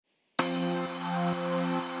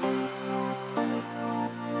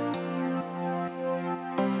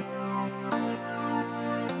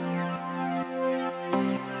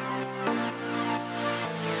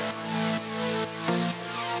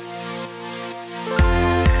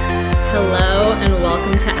Hello and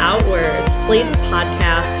welcome to Outward, Slate's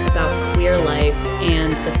podcast about queer life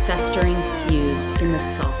and the festering feuds in the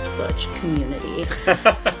soft butch community.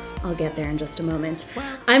 I'll get there in just a moment.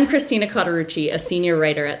 I'm Christina Cauterucci, a senior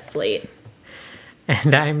writer at Slate.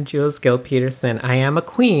 And I'm Jules Gill Peterson. I am a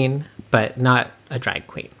queen, but not a drag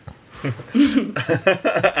queen.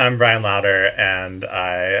 I'm Brian Lauder, and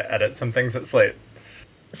I edit some things at Slate.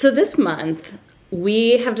 So this month,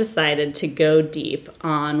 we have decided to go deep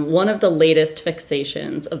on one of the latest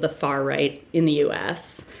fixations of the far right in the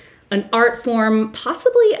US, an art form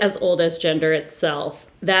possibly as old as gender itself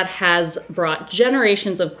that has brought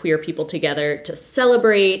generations of queer people together to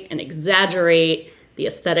celebrate and exaggerate the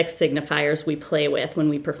aesthetic signifiers we play with when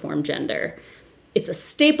we perform gender. It's a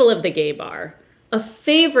staple of the gay bar, a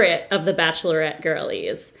favorite of the bachelorette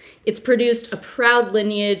girlies. It's produced a proud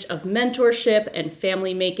lineage of mentorship and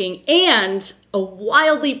family making, and a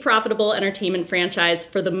wildly profitable entertainment franchise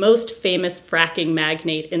for the most famous fracking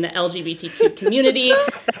magnate in the LGBTQ community.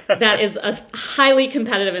 That is a highly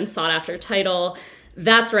competitive and sought after title.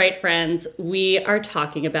 That's right, friends. We are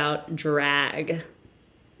talking about drag.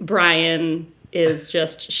 Brian is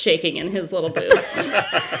just shaking in his little boots.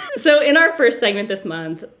 So in our first segment this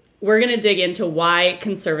month, we're going to dig into why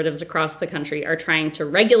conservatives across the country are trying to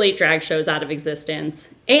regulate drag shows out of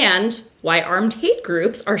existence and why armed hate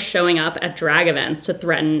groups are showing up at drag events to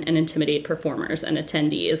threaten and intimidate performers and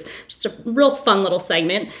attendees. Just a real fun little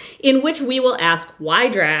segment in which we will ask why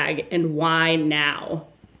drag and why now.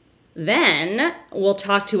 Then we'll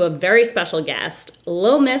talk to a very special guest,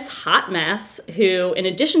 Lil Miss Hot Mess, who, in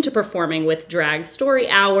addition to performing with Drag Story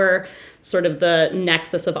Hour, sort of the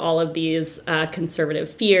nexus of all of these conservative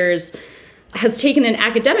fears, has taken an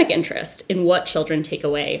academic interest in what children take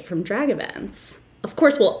away from drag events. Of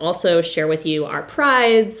course, we'll also share with you our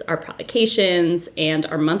prides, our provocations, and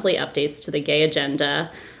our monthly updates to the gay agenda.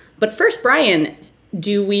 But first, Brian,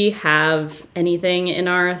 do we have anything in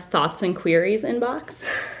our thoughts and queries inbox?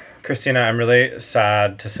 Christina, I'm really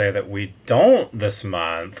sad to say that we don't this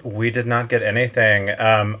month. We did not get anything.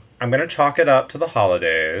 I'm going to chalk it up to the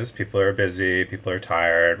holidays. People are busy. People are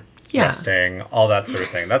tired. Resting. All that sort of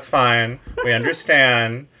thing. That's fine. We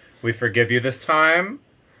understand. We forgive you this time.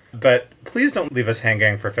 But please don't leave us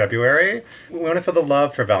hanging for February. We want to feel the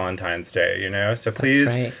love for Valentine's Day, you know? So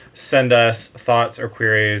please send us thoughts or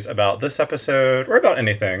queries about this episode or about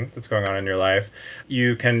anything that's going on in your life.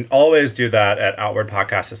 You can always do that at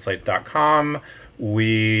outwardpodcast@slate.com.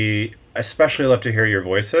 We especially love to hear your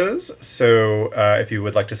voices. So if you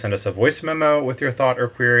would like to send us a voice memo with your thought or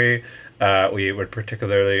query, we would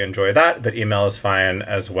particularly enjoy that. But email is fine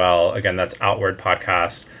as well. Again, that's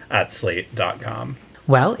outwardpodcast@slate.com.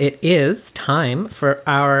 Well, it is time for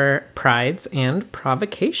our prides and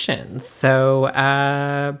provocations. So,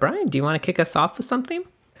 Brian, do you want to kick us off with something?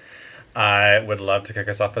 I would love to kick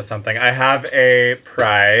us off with something. I have a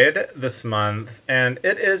pride this month, and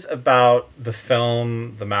it is about the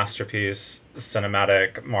film, the masterpiece, the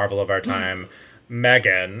cinematic marvel of our time,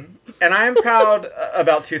 Megan. And I'm proud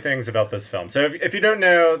about two things about this film. So if you don't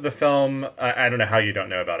know the film, I don't know how you don't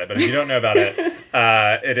know about it, but if you don't know about it,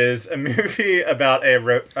 it is a movie about a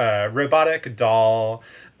robotic doll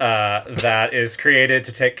that is created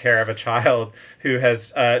to take care of a child who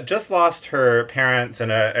has just lost her parents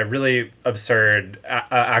in a really absurd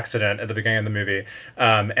accident at the beginning of the movie.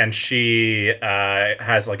 And she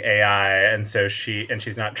has like AI, and so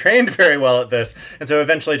she's not trained very well at this. And so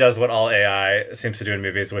eventually does what all AI seems to do in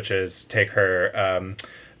movies, which is take her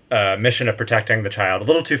mission of protecting the child a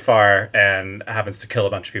little too far and happens to kill a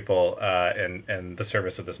bunch of people in the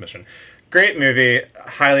service of this mission. Great movie,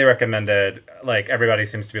 highly recommended. Like, everybody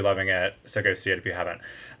seems to be loving it, so go see it if you haven't.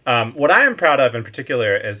 What I am proud of in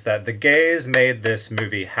particular is that the gays made this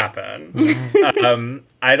movie happen.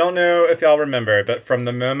 I don't know if y'all remember, but from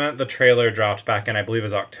the moment the trailer dropped back in, I believe it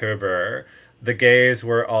was October, the gays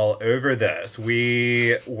were all over this.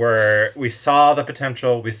 We saw the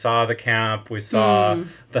potential, we saw the camp, we saw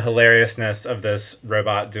the hilariousness of this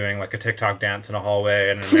robot doing like a TikTok dance in a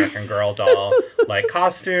hallway in an American Girl doll like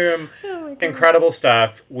costume. Incredible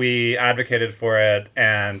stuff. We advocated for it,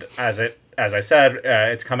 and as I said,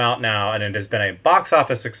 it's come out now, and it has been a box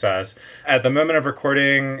office success. At the moment of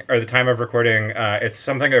recording, or the time of recording, it's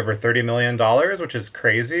something over $30 million, which is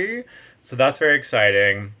crazy. So that's very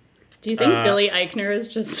exciting. Do you think Billy Eichner is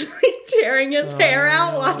just like tearing his hair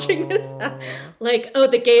out watching this? Like, oh,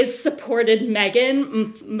 the gays supported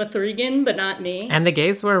Megan Mathurigan, but not me. And the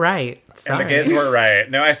gays were right. Sorry. And the gays were right.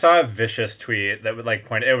 No, I saw a vicious tweet that would like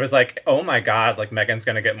point. It was like, oh my god, like Megan's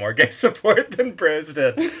gonna get more gay support than Bros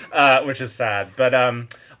did, which is sad. But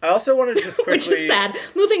I also wanted to just quickly. Which is sad.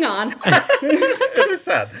 Moving on. It is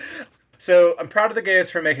sad. So I'm proud of the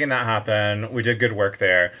gays for making that happen. We did good work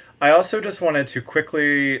there. I also just wanted to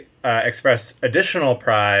quickly express additional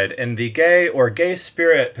pride in the gay or gay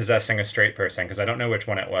spirit possessing a straight person, because I don't know which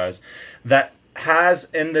one it was, that has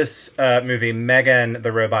in this movie Megan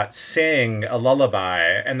the robot sing a lullaby,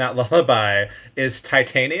 and that lullaby is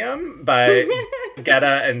Titanium by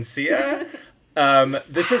Getta and Sia.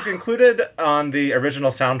 This is included on the original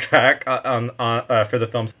soundtrack for the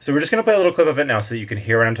film. So we're just going to play a little clip of it now so that you can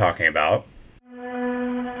hear what I'm talking about.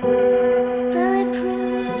 Bulletproof,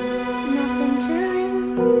 nothing to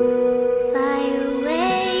lose. Fire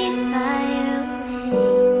away,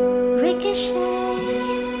 ricochet,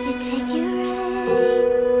 you take your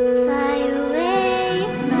aim. Fire away,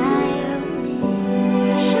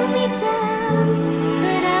 you shoot me down,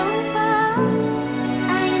 but I won't fall.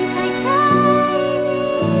 I am titanium.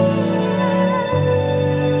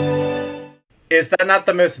 Is that not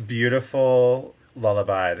the most beautiful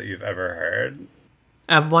lullaby that you've ever heard?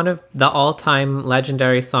 Of one of the all-time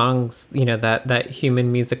legendary songs, that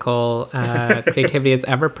human musical creativity has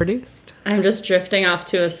ever produced. I'm just drifting off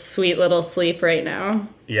to a sweet little sleep right now.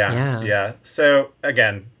 Yeah. So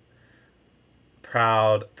again,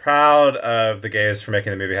 proud of the gays for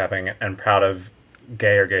making the movie happen, and proud of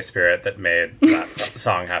gay or gay spirit that made that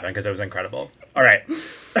song happen, because it was incredible. All right.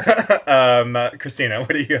 Christina, what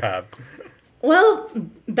do you have? Well,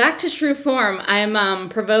 back to true form. I'm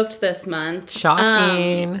provoked this month.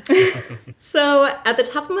 Shocking. So at the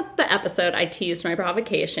top of the episode, I teased my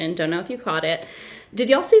provocation. Don't know if you caught it.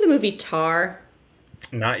 Did y'all see the movie Tar?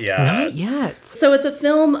 Not yet. Not yet. So it's a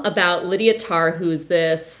film about Lydia Tarr, who's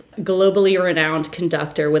this globally renowned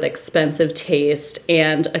conductor with expensive taste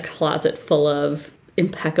and a closet full of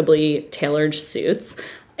impeccably tailored suits.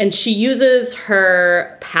 And she uses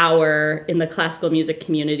her power in the classical music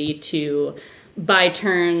community to, by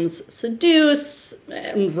turns, seduce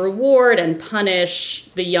and reward and punish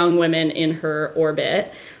the young women in her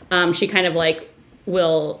orbit. She kind of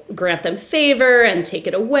will grant them favor and take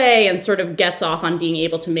it away, and sort of gets off on being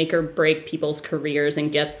able to make or break people's careers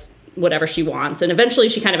and gets whatever she wants. And eventually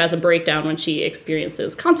she kind of has a breakdown when she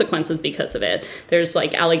experiences consequences because of it. There's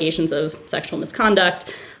allegations of sexual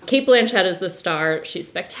misconduct. Cate Blanchett is the star. She's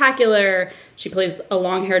spectacular. She plays a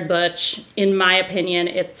long-haired butch. In my opinion,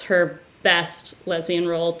 it's her best lesbian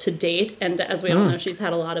role to date. And as we all know, she's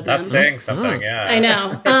had a lot of them. That's saying something, yeah. I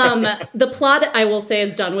know. The plot, I will say,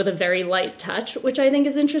 is done with a very light touch, which I think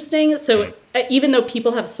is interesting. So even though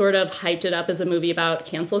people have sort of hyped it up as a movie about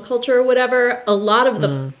cancel culture or whatever, a lot of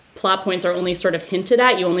the plot points are only sort of hinted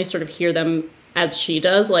at. You only sort of hear them as she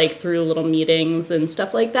does, through little meetings and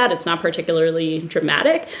stuff like that. It's not particularly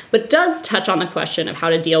dramatic, but does touch on the question of how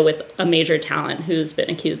to deal with a major talent who's been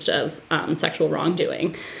accused of sexual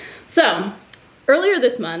wrongdoing. So, earlier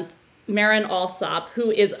this month, Marin Alsop, who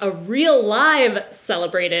is a real live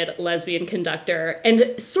celebrated lesbian conductor,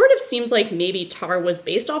 and sort of seems like maybe Tar was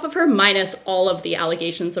based off of her, minus all of the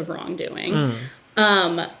allegations of wrongdoing.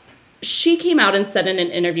 She came out and said in an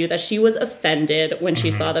interview that she was offended when she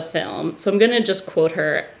saw the film. So I'm going to just quote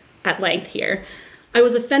her at length here. "I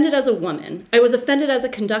was offended as a woman. I was offended as a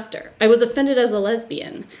conductor. I was offended as a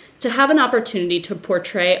lesbian. To have an opportunity to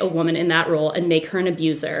portray a woman in that role and make her an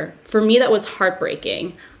abuser, for me that was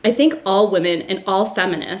heartbreaking. I think all women and all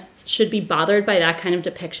feminists should be bothered by that kind of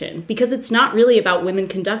depiction, because it's not really about women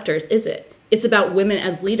conductors, is it? It's about women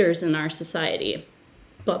as leaders in our society."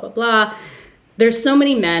 Blah, blah, blah. There's so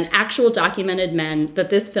many men, actual documented men, that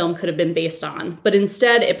this film could have been based on, but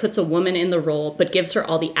instead it puts a woman in the role but gives her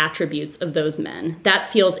all the attributes of those men.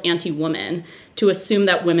 That feels anti-woman, to assume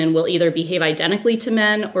that women will either behave identically to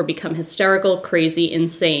men or become hysterical, crazy,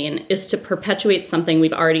 insane, is to perpetuate something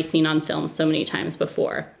we've already seen on film so many times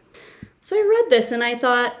before. So I read this and I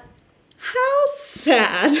thought, how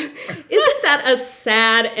sad. Isn't that a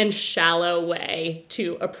sad and shallow way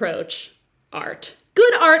to approach art?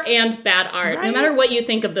 Good art and bad art, right. No matter what you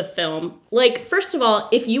think of the film. First of all,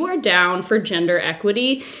 if you are down for gender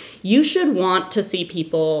equity, you should want to see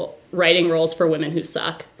people writing roles for women who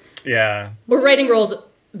suck. Yeah. Or writing roles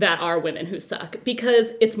that are women who suck,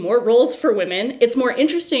 because it's more roles for women, it's more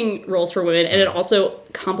interesting roles for women, and it also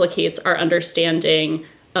complicates our understanding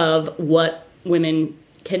of what women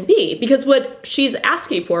can be. Because what she's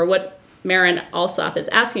asking for, what Marin Alsop is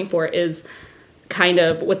asking for, is kind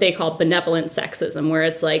of what they call benevolent sexism, where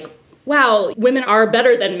it's wow, women are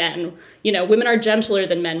better than men. Women are gentler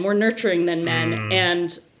than men, more nurturing than men.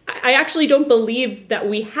 And I actually don't believe that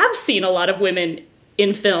we have seen a lot of women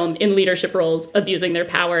in film, in leadership roles, abusing their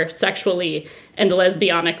power sexually and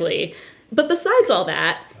lesbianically. But besides all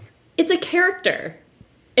that, it's a character.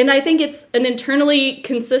 And I think it's an internally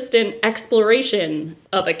consistent exploration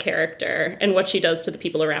of a character and what she does to the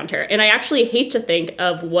people around her. And I actually hate to think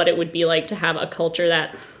of what it would be like to have a culture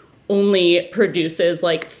that only produces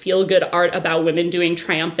like feel-good art about women doing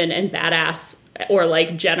triumphant and badass or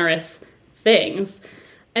like generous things.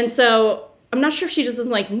 And so I'm not sure if she just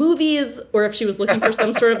doesn't like movies or if she was looking for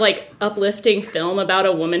some sort of like uplifting film about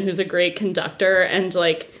a woman who's a great conductor and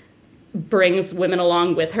like brings women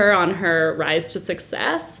along with her on her rise to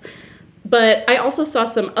success. But I also saw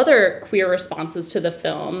some other queer responses to the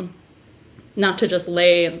film, not to just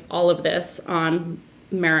lay all of this on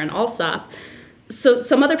Marin Alsop. So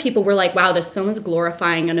some other people were like, wow, this film is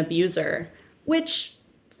glorifying an abuser, which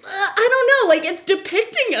I don't know, like it's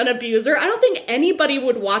depicting an abuser. I don't think anybody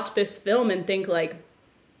would watch this film and think like,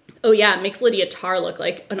 oh yeah, it makes Lydia Tarr look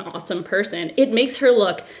like an awesome person. It makes her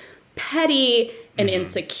look petty and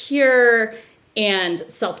insecure and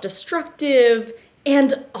self-destructive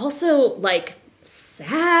and also like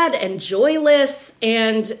sad and joyless.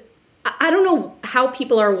 And I don't know how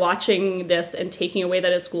people are watching this and taking away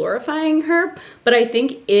that it's glorifying her, but I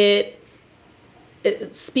think it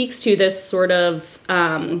speaks to this sort of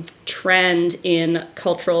trend in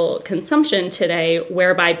cultural consumption today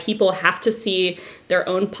whereby people have to see their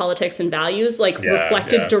own politics and values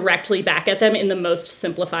reflected directly back at them in the most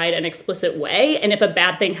simplified and explicit way. And if a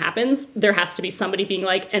bad thing happens, there has to be somebody being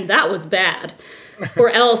like, and that was bad. Or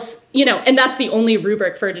else, and that's the only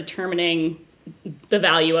rubric for determining the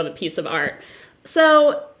value of a piece of art.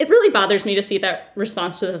 So it really bothers me to see that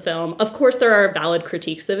response to the film. Of course, there are valid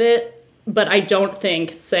critiques of it, but I don't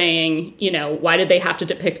think saying, why did they have to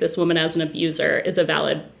depict this woman as an abuser is a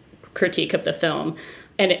valid critique of the film.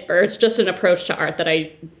 Or it's just an approach to art that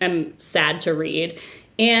I am sad to read.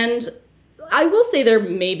 And I will say there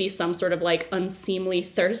may be some sort of like unseemly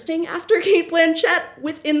thirsting after Cate Blanchett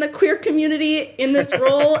within the queer community in this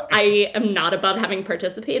role. I am not above having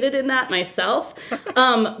participated in that myself.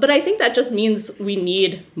 But I think that just means we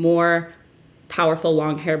need more powerful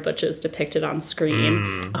long hair butches depicted on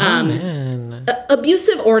screen.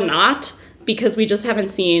 Abusive or not, because we just haven't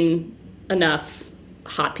seen enough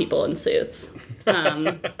hot people in suits.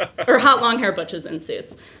 Or hot long hair butches in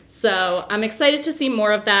suits. So I'm excited to see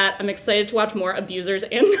more of that. I'm excited to watch more abusers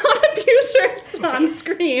and non-abusers on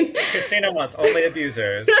screen. Christina wants only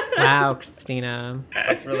abusers. Wow, Christina.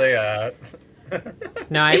 That's really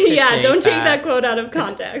No, I appreciate yeah, don't take that quote out of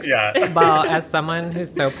context. Yeah. Well, as someone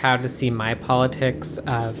who's so proud to see my politics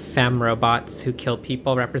of femme robots who kill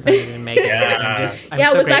people represented in Megan, I'm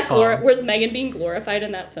so was grateful. was Megan being glorified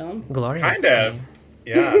in that film? Gloriously. Kind of.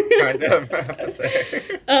 Yeah, kind of, I have to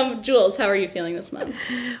say. Jules, how are you feeling this month?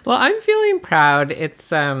 Well, I'm feeling proud. It's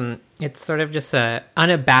sort of just a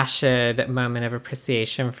unabashed moment of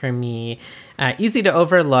appreciation for me. Easy to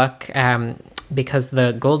overlook because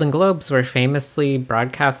the Golden Globes were famously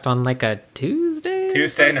broadcast on like a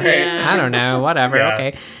Tuesday night. Yeah. I don't know, whatever. Yeah.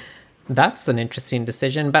 Okay. That's an interesting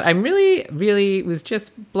decision, but I'm really, really was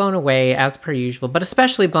just blown away as per usual, but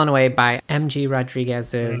especially blown away by MG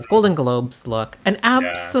Rodriguez's Golden Globes look. An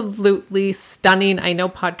absolutely stunning. I know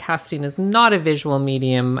podcasting is not a visual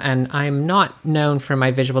medium and I'm not known for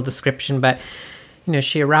my visual description, but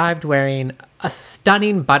she arrived wearing a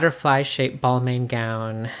stunning butterfly-shaped Balmain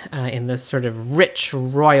gown in this sort of rich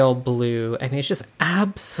royal blue. I mean, it's just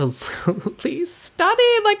absolutely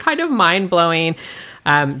stunning, like kind of mind-blowing.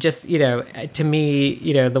 To me,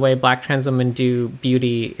 the way Black trans women do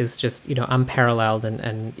beauty is just, unparalleled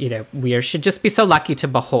and we should just be so lucky to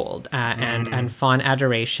behold and fond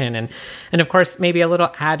adoration. And of course, maybe a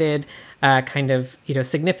little added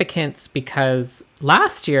significance because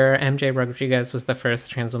last year, MJ Rodriguez was the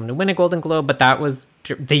first trans woman to win a Golden Globe, but that was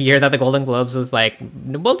the year that the Golden Globes was like,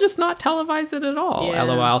 we'll just not televise it at all,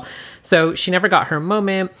 LOL. So she never got her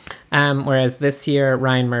moment, whereas this year,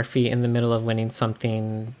 Ryan Murphy, in the middle of winning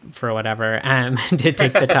something for whatever, did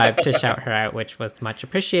take the time to shout her out, which was much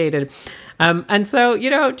appreciated. And so,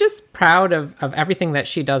 just proud of everything that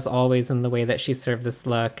she does always in the way that she served this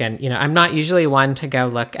look. And, I'm not usually one to go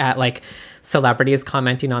look at like celebrities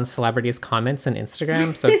commenting on celebrities' comments on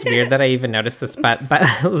Instagram. So it's weird that I even noticed this, but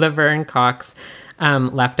Laverne Cox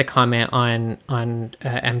left a comment on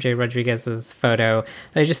MJ Rodriguez's photo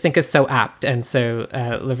that I just think is so apt. And so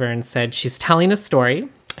Laverne said, she's telling a story.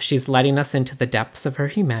 She's letting us into the depths of her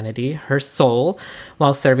humanity, her soul,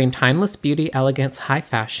 while serving timeless beauty, elegance, high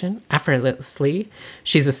fashion, effortlessly.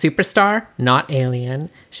 She's a superstar, not alien.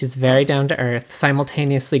 She's very down to earth,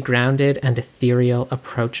 simultaneously grounded and ethereal,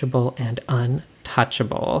 approachable and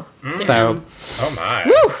touchable. So, oh my.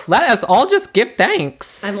 whew, let us all just give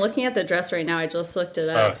thanks. I'm looking at the dress right now. I just looked it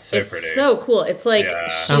up. Oh, so it's pretty. so cool. It's like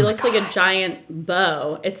she Oh my looks like a giant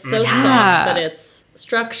bow. It's so soft, but it's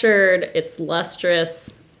structured. It's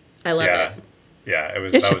lustrous. I love it. Yeah, it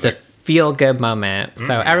was. It's that just was a feel-good moment.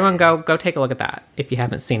 So everyone go take a look at that if you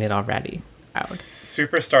haven't seen it already. I would.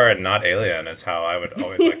 Superstar and not alien is how I would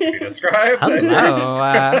always like to be described.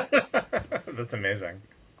 Hello. That's amazing.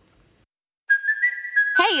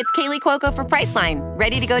 Hey, it's Kaylee Cuoco for Priceline.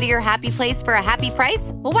 Ready to go to your happy place for a happy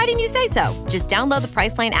price? Well, why didn't you say so? Just download the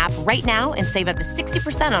Priceline app right now and save up to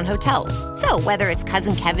 60% on hotels. So whether it's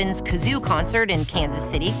Cousin Kevin's Kazoo concert in Kansas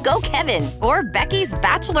City, go Kevin, or Becky's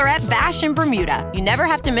Bachelorette Bash in Bermuda, you never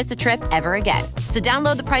have to miss a trip ever again. So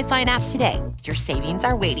download the Priceline app today. Your savings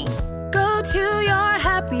are waiting. Go to your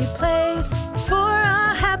happy place for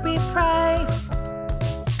a happy price.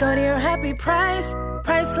 Go to your happy price,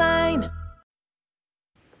 Priceline.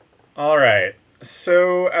 All right.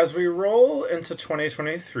 So as we roll into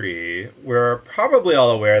 2023, we're probably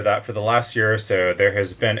all aware that for the last year or so, there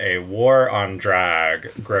has been a war on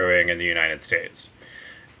drag growing in the United States.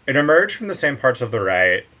 It emerged from the same parts of the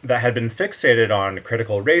right that had been fixated on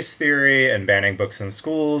critical race theory and banning books in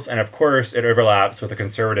schools, and of course it overlaps with the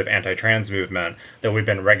conservative anti-trans movement that we've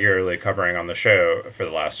been regularly covering on the show for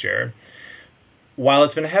the last year. While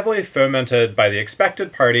it's been heavily fomented by the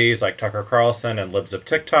expected parties like Tucker Carlson and libs of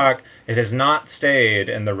TikTok, it has not stayed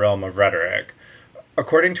in the realm of rhetoric.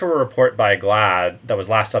 According to a report by GLAAD that was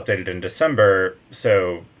last updated in December,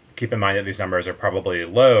 so keep in mind that these numbers are probably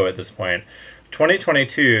low at this point,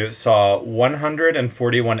 2022 saw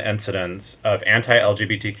 141 incidents of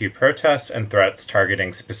anti-LGBTQ protests and threats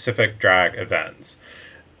targeting specific drag events.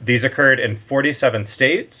 These occurred in 47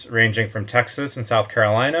 states, ranging from Texas and South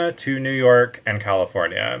Carolina to New York and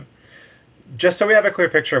California. Just so we have a clear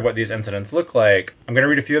picture of what these incidents look like, I'm going to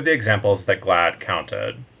read a few of the examples that GLAAD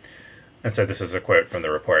counted. And so this is a quote from the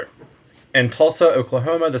report. In Tulsa,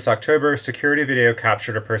 Oklahoma, this October, security video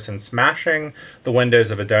captured a person smashing the windows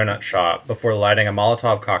of a donut shop before lighting a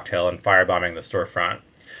Molotov cocktail and firebombing the storefront.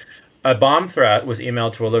 A bomb threat was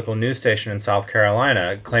emailed to a local news station in South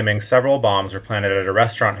Carolina, claiming several bombs were planted at a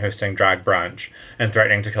restaurant hosting drag brunch and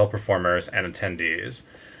threatening to kill performers and attendees.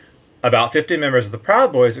 About 50 members of the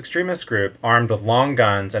Proud Boys extremist group, armed with long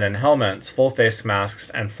guns and in helmets, full face masks,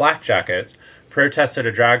 and flak jackets, protested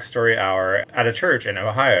a drag story hour at a church in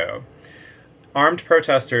Ohio. Armed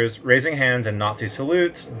protesters, raising hands in Nazi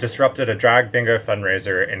salutes, disrupted a drag bingo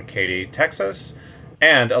fundraiser in Katy, Texas,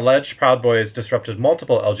 and alleged Proud Boys disrupted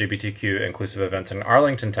multiple LGBTQ inclusive events in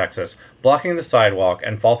Arlington, Texas, blocking the sidewalk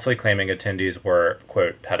and falsely claiming attendees were,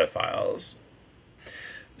 quote, pedophiles.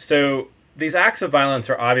 So these acts of violence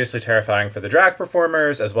are obviously terrifying for the drag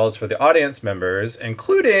performers as well as for the audience members,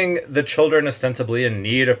 including the children ostensibly in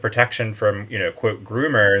need of protection from, quote,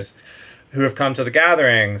 groomers who have come to the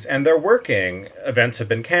gatherings, and they're working. Events have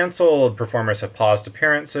been canceled, performers have paused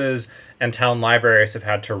appearances, and town libraries have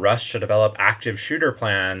had to rush to develop active shooter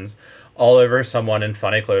plans all over someone in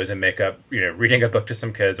funny clothes and makeup, reading a book to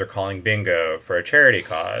some kids or calling bingo for a charity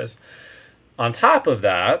cause. On top of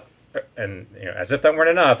that, and as if that weren't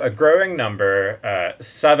enough, a growing number,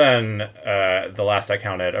 7, the last I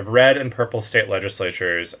counted, of red and purple state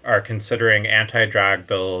legislatures are considering anti-drag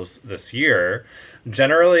bills this year,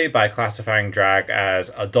 generally by classifying drag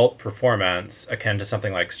as adult performance, akin to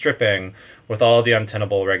something like stripping, with all the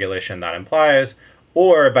untenable regulation that implies,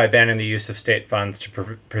 or by banning the use of state funds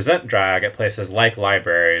to present drag at places like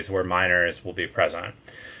libraries where minors will be present.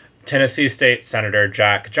 Tennessee State Senator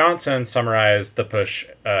Jack Johnson summarized the push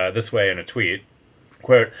this way in a tweet,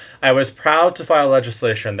 quote, "I was proud to file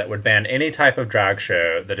legislation that would ban any type of drag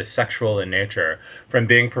show that is sexual in nature from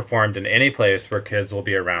being performed in any place where kids will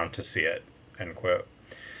be around to see it," end quote.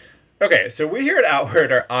 Okay, so we here at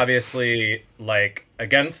Outward are obviously,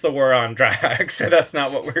 against the war on drag, so that's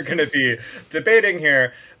not what we're going to be debating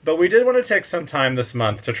here, but we did want to take some time this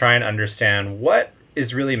month to try and understand what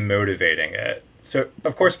is really motivating it. So,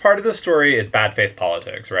 of course, part of the story is bad faith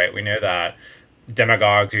politics, right? We know that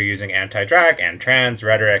demagogues are using anti-drag and trans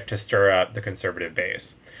rhetoric to stir up the conservative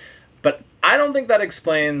base. But I don't think that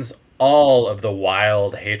explains all of the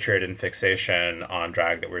wild hatred and fixation on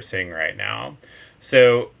drag that we're seeing right now.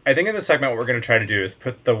 So I think in this segment, what we're going to try to do is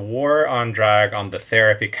put the war on drag on the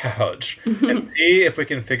therapy couch and see if we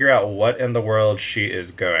can figure out what in the world she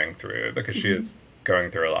is going through, because she is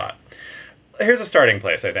going through a lot. Here's a starting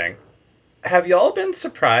place, I think. Have y'all been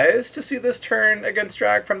surprised to see this turn against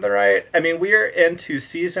drag from the right? I mean, we're into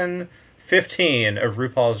season 15 of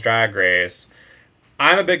RuPaul's Drag Race.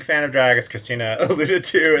 I'm a big fan of drag, as Christina alluded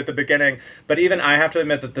to at the beginning, but even I have to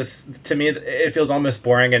admit that this, to me, it feels almost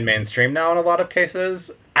boring and mainstream now in a lot of cases.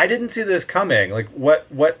 I didn't see this coming. Like,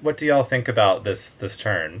 what do y'all think about this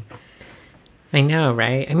turn? I know,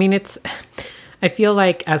 right? I mean, I feel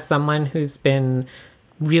like as someone who's been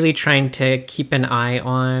really trying to keep an eye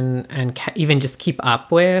on and even just keep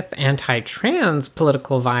up with anti-trans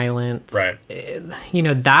political violence, right?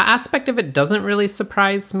 That aspect of it doesn't really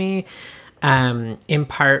surprise me, in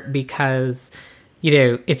part because,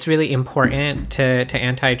 it's really important to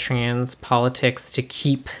anti-trans politics to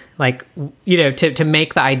keep, to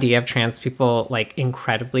make the idea of trans people,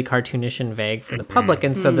 incredibly cartoonish and vague for the public.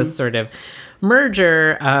 And so this sort of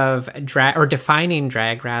merger of drag, or defining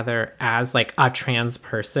drag rather, as a trans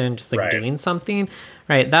person just right. doing something,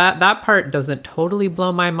 right? That part doesn't totally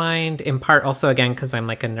blow my mind, in part also, again, because I'm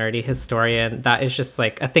a nerdy historian. That is just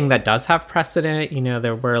a thing that does have precedent.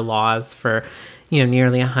 There were laws for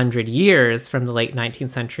nearly 100 years from the late 19th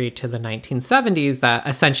century to the 1970s that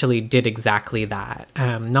essentially did exactly that.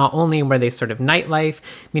 Not only were they sort of nightlife,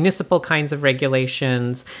 municipal kinds of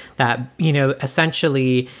regulations that,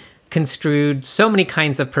 essentially construed so many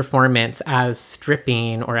kinds of performance as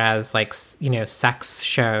stripping or as sex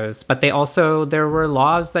shows, but there were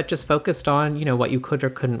laws that just focused on what you could or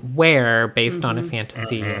couldn't wear based on a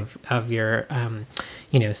fantasy of your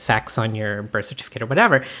sex on your birth certificate or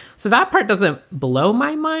whatever. So that part doesn't blow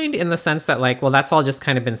my mind in the sense that that's all just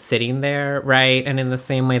kind of been sitting there, right? And in the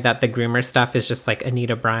same way that the groomer stuff is just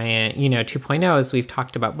Anita Bryant 2.0, as we've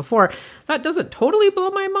talked about before, that doesn't totally blow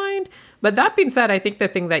my mind. But that being said, I think the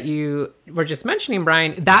thing that you were just mentioning,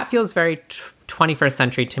 Brian, that feels very 21st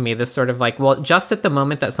century to me. This sort of just at the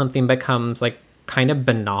moment that something becomes kind of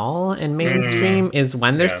banal and mainstream is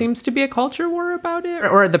when there seems to be a culture war about it,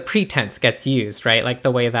 or the pretense gets used, right?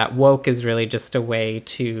 The way that woke is really just a way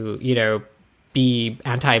to, be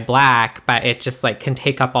anti-Black, but it just can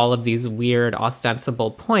take up all of these weird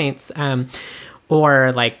ostensible points.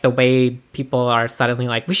 Or the way people are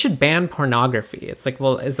suddenly we should ban pornography. It's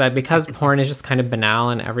well, is that because porn is just kind of banal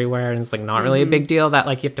and everywhere and it's not really a big deal that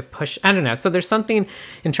you have to push? I don't know. So there's something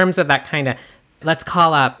in terms of that kind of, let's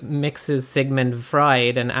call up Mrs. Sigmund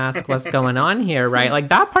Freud and ask what's going on here, right?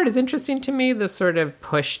 That part is interesting to me, the sort of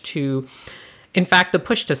push to, in fact, the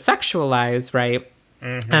push to sexualize, right?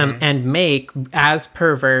 And make as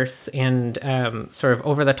perverse and sort of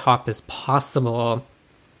over the top as possible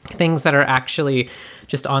things that are actually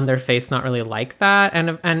just on their face not really like that.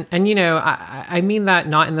 And I mean that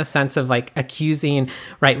not in the sense of accusing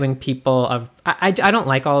right-wing people of, I don't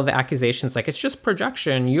like all of the accusations it's just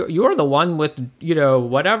projection, you're the one with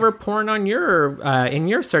whatever porn on your in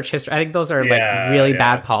your search history. I think those are really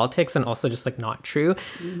bad politics and also just not true.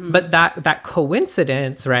 But that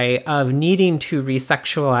coincidence, right, of needing to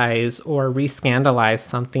resexualize or rescandalize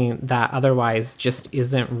something that otherwise just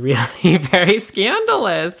isn't really very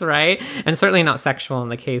scandalous, right, and certainly not sexual in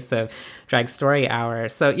the case of Drag Story Hour.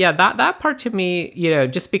 So yeah, that part to me,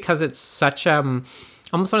 just because it's such I almost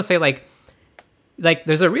want to say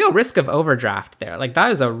there's a real risk of overdraft there.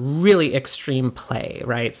 That is a really extreme play,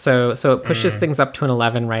 right? So it pushes things up to an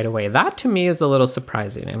 11 right away. That to me is a little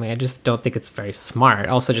surprising. I mean, I just don't think it's very smart. I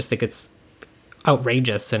also just think it's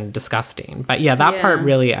outrageous and disgusting. But yeah, that part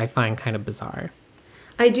really I find kind of bizarre.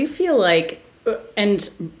 I do feel and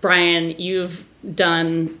Brian, you've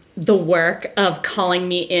done the work of calling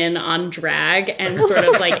me in on drag and sort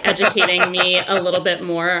of educating me a little bit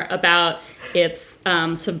more about its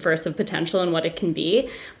subversive potential and what it can be.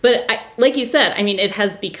 But like you said, I mean, it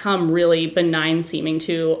has become really benign seeming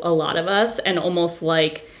to a lot of us, and almost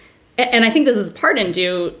and I think this is part and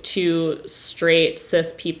due to straight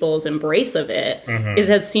cis people's embrace of it. It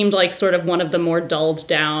has seemed sort of one of the more dulled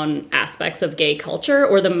down aspects of gay culture,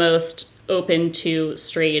 or the most open to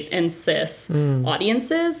straight and cis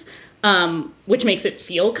audiences, which makes it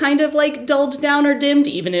feel kind of dulled down or dimmed,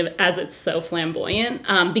 even as it's so flamboyant,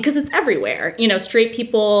 because it's everywhere. Straight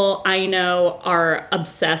people I know are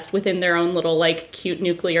obsessed within their own little cute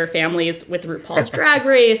nuclear families with RuPaul's Drag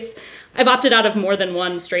Race. I've opted out of more than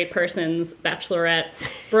one straight person's bachelorette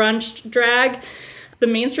brunch drag. The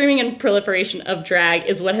mainstreaming and proliferation of drag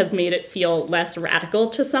is what has made it feel less radical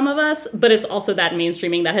to some of us, but it's also that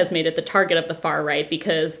mainstreaming that has made it the target of the far right,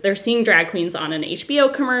 because they're seeing drag queens on an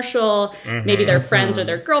HBO commercial. Maybe their friends or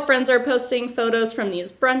their girlfriends are posting photos from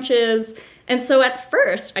these brunches. And so at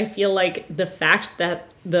first, I feel the fact that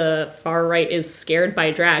the far right is scared by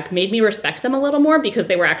drag made me respect them a little more, because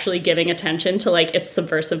they were actually giving attention to its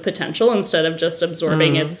subversive potential instead of just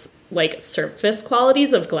absorbing its surface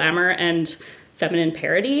qualities of glamour and feminine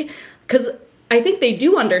parody. Because I think they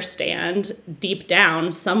do understand deep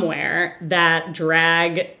down somewhere that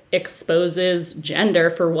drag exposes gender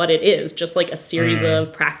for what it is, just like a series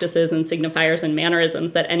of practices and signifiers and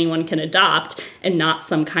mannerisms that anyone can adopt, and not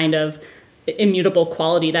some kind of immutable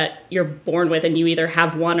quality that you're born with and you either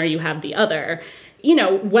have one or you have the other. You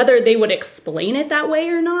know, whether they would explain it that way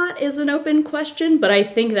or not is an open question, but I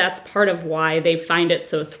think that's part of why they find it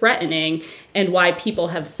so threatening, and why people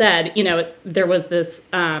have said, you know, there was this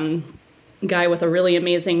guy with a really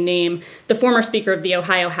amazing name, the former Speaker of the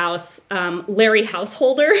Ohio House, Larry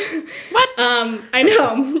Householder. What? I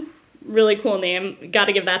know. Really cool name. Got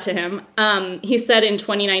to give that to him. He said in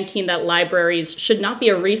 2019 that libraries should not be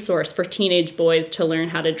a resource for teenage boys to learn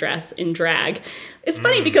how to dress in drag. It's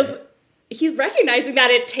funny because he's recognizing that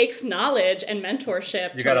it takes knowledge and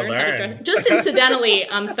mentorship to learn how to dress. Just incidentally,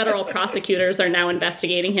 federal prosecutors are now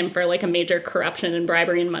investigating him for like a major corruption and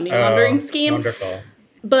bribery and money laundering scheme. Wonderful.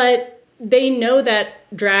 But they know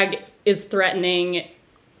that drag is threatening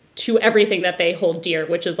to everything that they hold dear,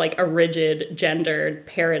 which is like a rigid gendered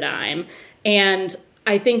paradigm. And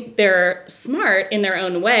I think they're smart in their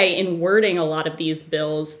own way in wording a lot of these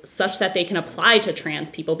bills such that they can apply to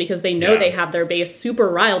trans people, because they know they have their base super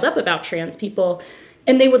riled up about trans people,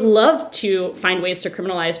 and they would love to find ways to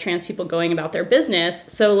criminalize trans people going about their business.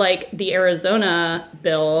 So like the Arizona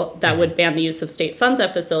bill that would ban the use of state funds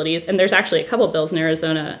at facilities, and there's actually a couple bills in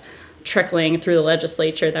Arizona trickling through the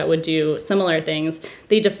legislature that would do similar things.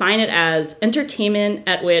 They define it as entertainment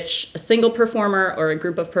at which a single performer or a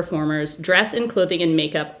group of performers dress in clothing and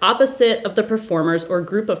makeup opposite of the performers or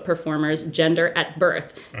group of performers' gender at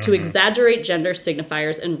birth to exaggerate gender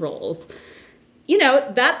signifiers and roles. You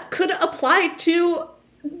know, that could apply to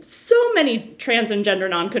so many trans and gender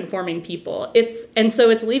nonconforming people. So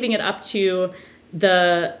it's leaving it up to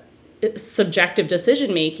the subjective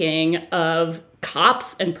decision making of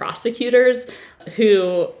cops and prosecutors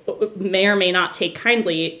who may or may not take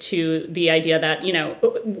kindly to the idea that, you know,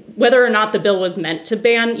 whether or not the bill was meant to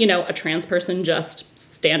ban, you know, a trans person just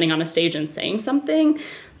standing on a stage and saying something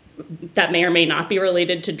that may or may not be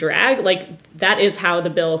related to drag, like that is how the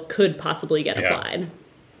bill could possibly get applied.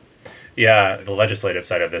 Yeah, the legislative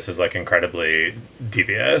side of this is like incredibly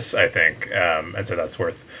devious, I think. And so that's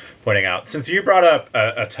worth pointing out. Since you brought up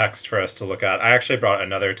a text for us to look at, I actually brought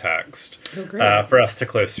another text for us to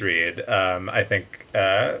close read. I think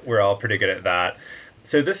we're all pretty good at that.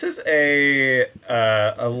 So this is a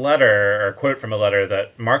letter, or a quote from a letter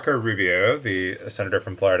that Marco Rubio, the senator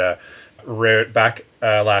from Florida, wrote back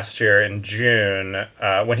last year in June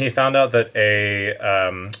when he found out that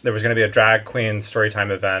there was going to be a drag queen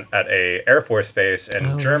storytime event at a Air Force base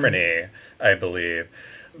in Germany, I believe.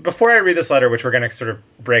 Before I read this letter, which we're going to sort of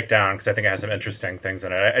break down because I think it has some interesting things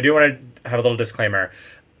in it, I do want to have a little disclaimer.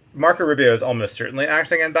 Marco Rubio is almost certainly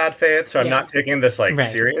acting in bad faith, so I'm not taking this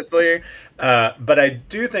seriously. But I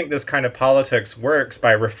do think this kind of politics works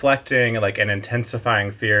by reflecting like and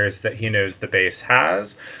intensifying fears that he knows the base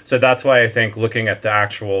has. So that's why I think looking at the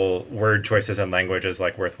actual word choices and language is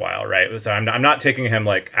like worthwhile, right? So I'm not taking him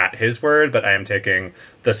like at his word, but I am taking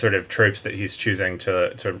the sort of tropes that he's choosing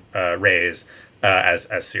to raise as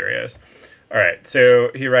serious. All right, so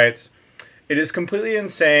he writes, "It is completely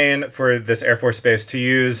insane for this Air Force base to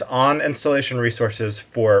use on-installation resources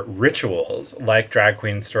for rituals like drag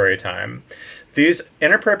queen storytime. These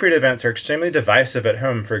inappropriate events are extremely divisive at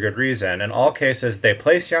home for good reason. In all cases, they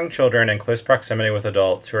place young children in close proximity with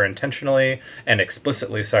adults who are intentionally and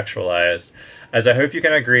explicitly sexualized. As I hope you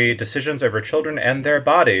can agree, decisions over children and their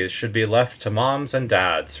bodies should be left to moms and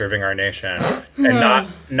dads serving our nation and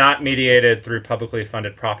not mediated through publicly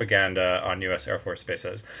funded propaganda on U.S. Air Force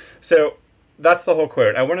bases." So that's the whole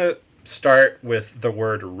quote. I want to start with the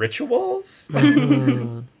word rituals.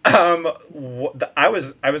 I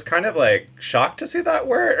was kind of like shocked to see that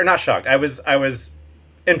word, or not shocked. I was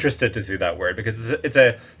interested to see that word because it's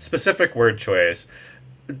a specific word choice.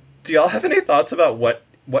 Do y'all have any thoughts about what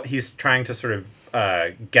he's trying to sort of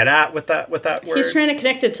get at with that word? He's trying to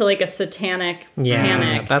connect it to like a satanic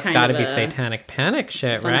panic. That's got to be satanic panic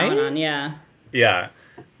shit, phenomenon, right? Yeah.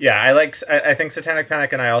 I think satanic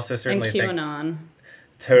panic, and I also certainly think QAnon.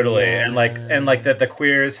 Totally. And like that the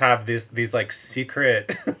queers have these like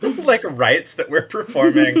secret like rites that we're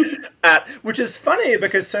performing at, which is funny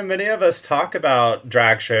because so many of us talk about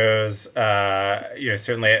drag shows,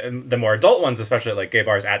 certainly the more adult ones, especially like gay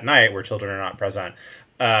bars at night where children are not present,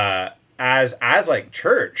 as like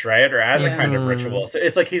church, right? Or as a kind of ritual. So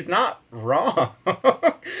it's like he's not wrong,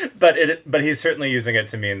 but he's certainly using it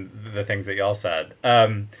to mean the things that y'all said.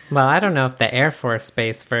 Well, I don't know if the Air Force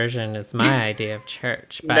Base version is my idea of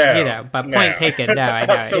church, but point taken. No, I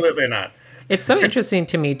know absolutely not. It's so interesting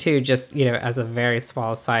to me too, just, as a very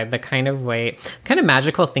small aside, the kind of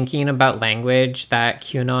magical thinking about language that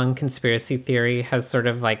QAnon conspiracy theory has sort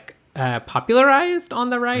of like popularized on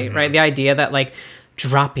the right, right? The idea that like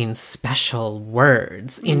dropping special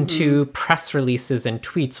words into press releases and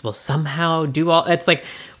tweets will somehow do all. It's like,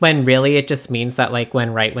 when really it just means that like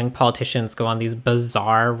when right-wing politicians go on these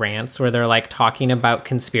bizarre rants where they're like talking about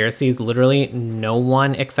conspiracies, literally no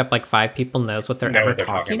one except like 5 people knows what they're ever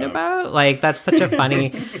talking about. Like, that's such a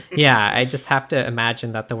funny, I just have to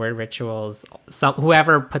imagine that the word rituals,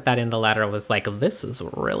 whoever put that in the letter was like, this is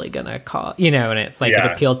really gonna cause, and it's like it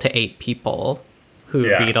appealed to 8 people who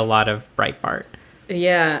read a lot of Breitbart.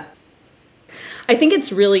 Yeah. I think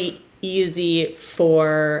it's really easy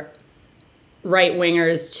for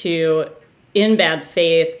right-wingers to, in bad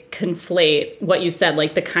faith, conflate what you said,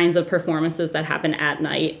 like the kinds of performances that happen at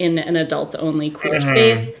night in an adults-only queer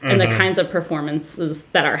space and the kinds of performances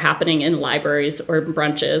that are happening in libraries or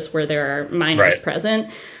brunches where there are minors present.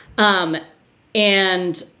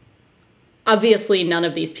 And obviously none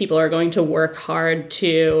of these people are going to work hard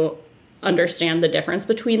to understand the difference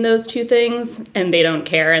between those two things, and they don't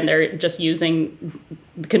care, and they're just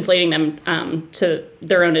conflating them to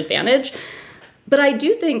their own advantage. But I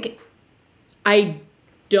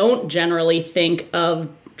don't generally think of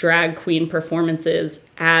drag queen performances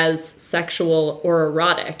as sexual or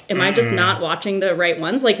erotic. Am I just not watching the right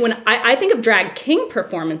ones? Like, when I think of drag king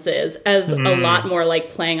performances as a lot more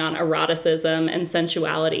like playing on eroticism and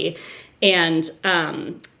sensuality. And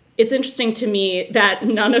it's interesting to me that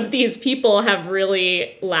none of these people have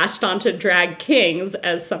really latched onto drag kings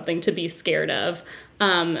as something to be scared of.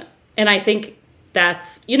 And I think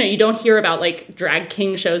that's, you don't hear about like drag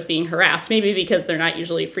king shows being harassed, maybe because they're not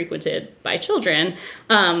usually frequented by children,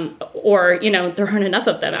 or, there aren't enough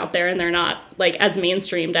of them out there and they're not like as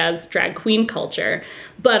mainstreamed as drag queen culture.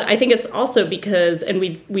 But I think it's also because, and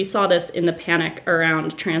we saw this in the panic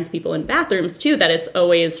around trans people in bathrooms too, that it's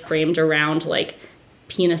always framed around like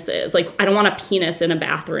penises. Like, I don't want a penis in a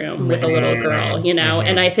bathroom with a little girl,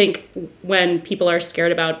 And I think when people are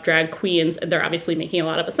scared about drag queens, they're obviously making a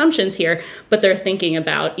lot of assumptions here, but they're thinking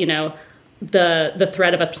about, the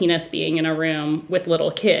threat of a penis being in a room with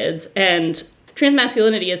little kids. And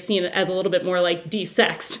transmasculinity is seen as a little bit more like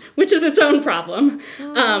desexed, which is its own problem.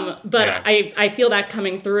 I feel that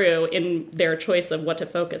coming through in their choice of what to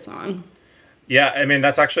focus on. Yeah, I mean,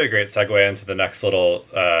 that's actually a great segue into the next little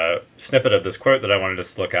snippet of this quote that I wanted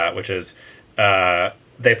us to look at, which is,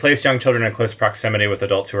 they place young children in close proximity with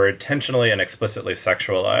adults who are intentionally and explicitly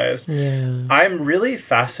sexualized. Yeah. I'm really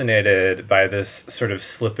fascinated by this sort of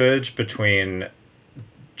slippage between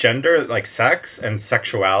gender, like sex and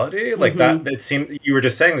sexuality, like that. It seemed, you were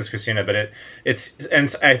just saying this, Christina, but it's,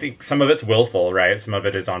 and I think some of it's willful, right? Some of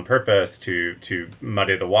it is on purpose to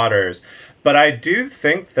muddy the waters. But I do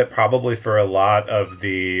think that probably for a lot of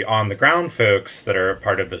the on the ground folks that are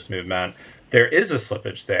part of this movement, there is a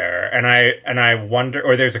slippage there, and I wonder,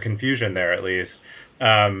 or there's a confusion there at least.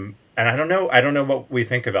 And I don't know what we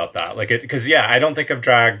think about that. Like, because I don't think of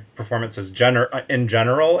drag performances in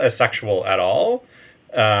general as sexual at all.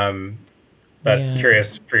 But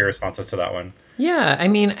curious for your responses to that one. Yeah, I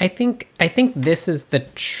mean, I think this is the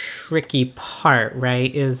tricky part,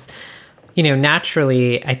 right? Is,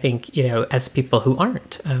 naturally, I think, as people who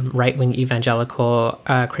aren't right-wing evangelical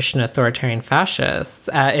Christian authoritarian fascists,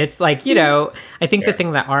 it's like, I think the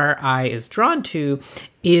thing that our eye is drawn to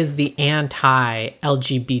is the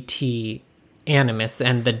anti-LGBT animus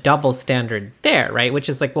and the double standard there, right? Which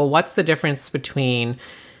is like, well, what's the difference between,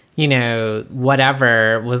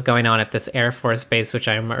 whatever was going on at this Air Force base, which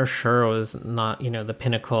I'm sure was not, the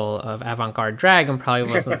pinnacle of avant-garde drag, and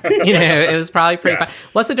probably wasn't, it was probably pretty fun.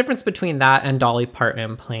 What's the difference between that and Dolly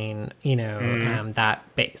Parton playing, that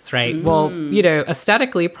bass, right? Well,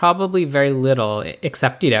 aesthetically, probably very little,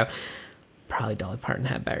 except, probably Dolly Parton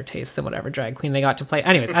had better taste than whatever drag queen they got to play.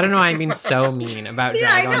 Anyways, I don't know why I'm being so mean about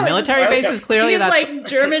drag on military bases. Clearly, that's like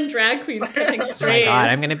German drag queens catching strays. Oh my God,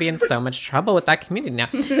 I'm going to be in so much trouble with that community now.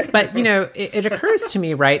 But it occurs to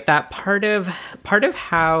me, right, that part of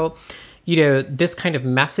how this kind of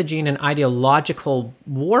messaging and ideological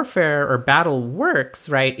warfare or battle works,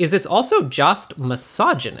 right, is it's also just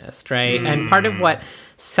misogynist, right? And part of what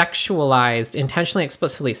sexualized, intentionally,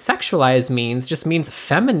 explicitly sexualized means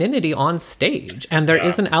femininity on stage. And there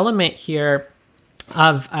is an element here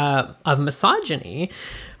of misogyny,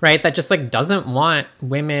 right, that just like doesn't want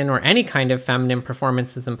women or any kind of feminine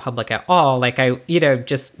performances in public at all. Like,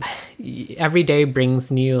 just every day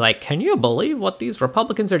brings new, like, can you believe what these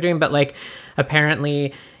Republicans are doing? But like,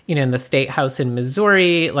 apparently, in the state house in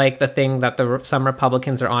Missouri, like the thing that some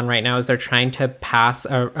Republicans are on right now is they're trying to pass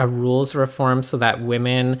a rules reform so that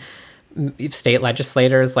women, state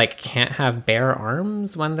legislators, like can't have bare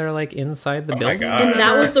arms when they're like inside the building. And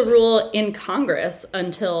that was the rule in Congress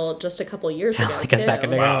until just a couple years ago. Like a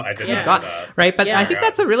second ago. Wow, I didn't know that. Right, but I think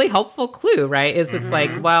that's a really helpful clue, right? Is it's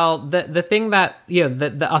like, well, the thing that,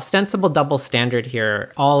 the ostensible double standard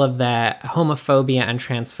here, all of the homophobia and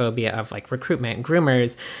transphobia of like recruitment,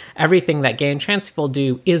 groomers, everything that gay and trans people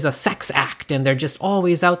do is a sex act, and they're just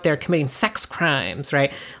always out there committing sex crimes,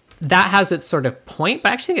 right? That has its sort of point,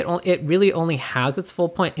 but I actually think it really only has its full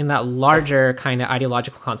point in that larger kind of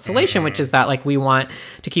ideological constellation, which is that like we want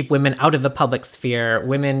to keep women out of the public sphere.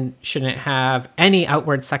 Women shouldn't have any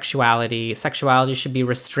outward sexuality. Sexuality should be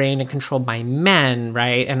restrained and controlled by men,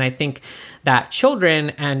 right? And I think that children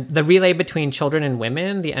and the relay between children and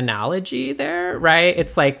women, the analogy there, right?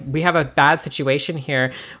 It's like we have a bad situation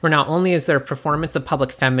here where not only is there a performance of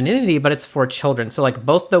public femininity, but it's for children. So like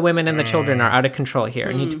both the women and the children are out of control here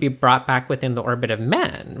and need to be brought back within the orbit of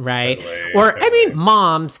men, right? I mean,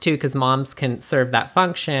 moms too, because moms can serve that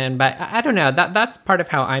function. But I don't know, that's part of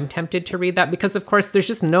how I'm tempted to read that, because of course there's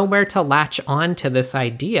just nowhere to latch on to this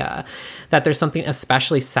idea that there's something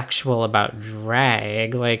especially sexual about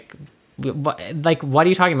drag. What are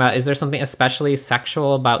you talking about? Is there something especially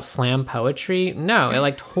sexual about slam poetry? No, it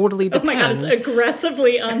like totally depends. Oh my God, it's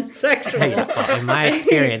aggressively unsexual. In my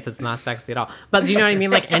experience, it's not sexy at all. But do you know what I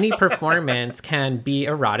mean? Like any performance can be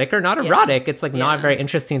erotic or not erotic. It's like not a very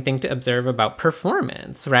interesting thing to observe about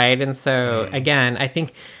performance, right? And so again, I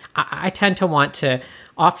think I tend to want to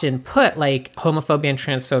often put like homophobia and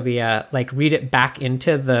transphobia, like read it back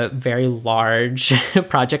into the very large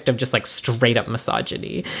project of just like straight up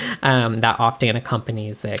misogyny that often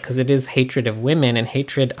accompanies it, because it is hatred of women and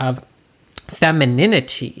hatred of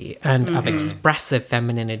femininity and of expressive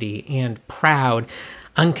femininity and proud,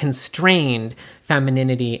 unconstrained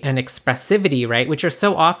femininity and expressivity, right? Which are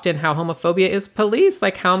so often how homophobia is policed.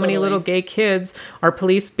 Like how many little gay kids are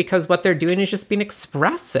policed because what they're doing is just being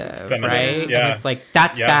expressive, right? Yeah. And it's like,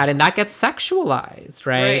 that's bad. And that gets sexualized,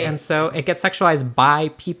 right? And so it gets sexualized by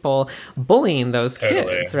people bullying those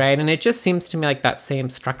kids, right? And it just seems to me like that same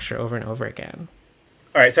structure over and over again.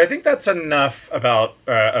 All right, so I think that's enough about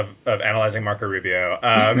of analyzing Marco Rubio.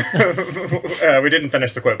 We didn't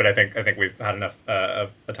finish the quote, but I think we've had enough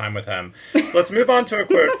of a time with him. Let's move on to a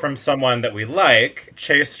quote from someone that we like,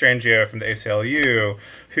 Chase Strangio from the ACLU,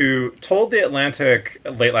 who told The Atlantic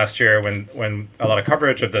late last year when a lot of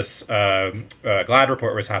coverage of this GLAAD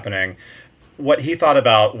report was happening, what he thought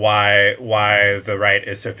about why the right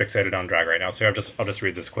is so fixated on drag right now. So I'll just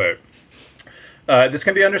read this quote. This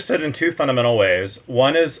can be understood in two fundamental ways.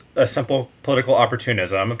 One is a simple political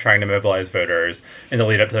opportunism of trying to mobilize voters in the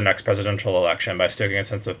lead up to the next presidential election by stoking a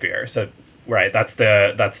sense of fear. So, right, that's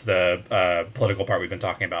the political part we've been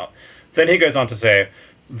talking about. Then he goes on to say,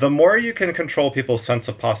 the more you can control people's sense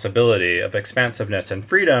of possibility, of expansiveness and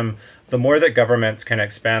freedom, the more that governments can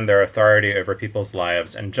expand their authority over people's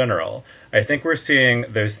lives in general. I think we're seeing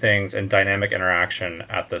those things in dynamic interaction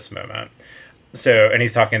at this moment. So, and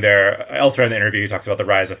he's talking there, elsewhere in the interview, he talks about the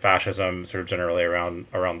rise of fascism sort of generally around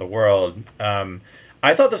the world.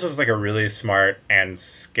 I thought this was like a really smart and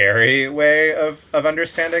scary way of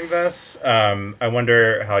understanding this. I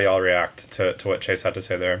wonder how y'all react to what Chase had to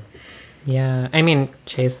say there. Yeah, I mean,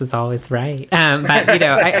 Chase is always right. But, you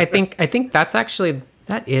know, I think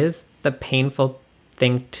that is the painful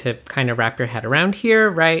thing to kind of wrap your head around here,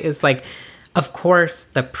 right? Is like, of course,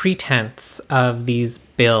 the pretense of these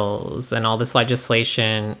bills and all this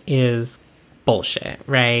legislation is bullshit,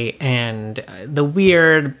 right? And the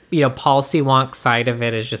weird, policy wonk side of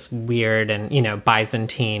it is just weird and,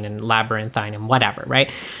 Byzantine and labyrinthine and whatever,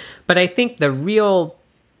 right? But I think the real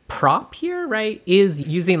prop here, right, is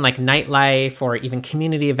using like nightlife or even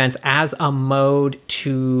community events as a mode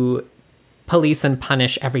to police and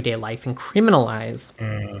punish everyday life and criminalize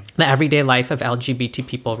the everyday life of LGBT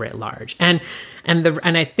people writ large. And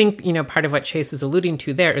I think, part of what Chase is alluding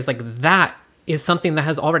to there is like that is something that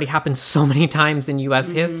has already happened so many times in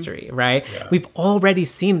U.S. history, right? Yeah. We've already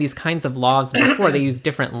seen these kinds of laws before. They use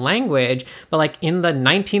different language, but like in the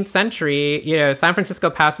 19th century, San Francisco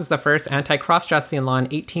passes the first anti-cross-dressing law in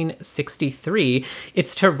 1863.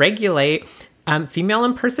 It's to regulate female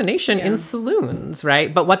impersonation in saloons,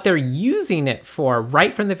 right? But what they're using it for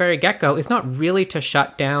right from the very get-go is not really to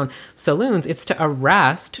shut down saloons. It's to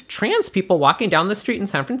arrest trans people walking down the street in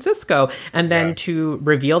San Francisco and then to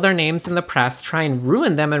reveal their names in the press, try and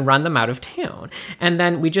ruin them and run them out of town. And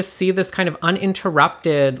then we just see this kind of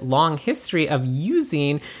uninterrupted long history of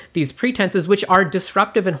using these pretenses, which are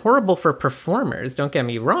disruptive and horrible for performers, don't get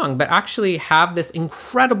me wrong, but actually have this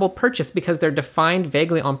incredible purchase because they're defined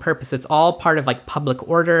vaguely on purpose. It's all part of like public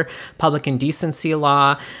order, public indecency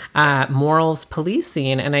law, morals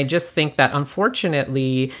policing. And I just think that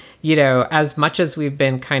unfortunately, you know, as much as we've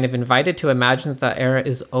been kind of invited to imagine that the era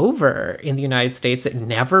is over in the United States, it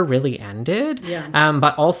never really ended. Yeah.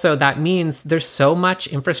 But also that means there's so much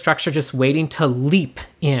infrastructure just waiting to leap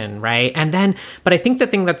in, right? And then, but I think the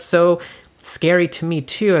thing that's so scary to me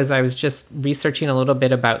too, as I was just researching a little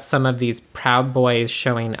bit about some of these Proud Boys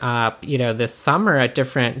showing up, you know, this summer at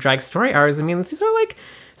different drag story hours. I mean, these are like,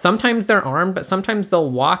 sometimes they're armed, but sometimes they'll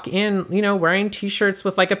walk in, you know, wearing t-shirts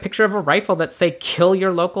with like a picture of a rifle that say, kill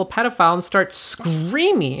your local pedophile, and start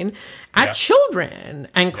screaming at children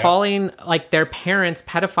and calling like their parents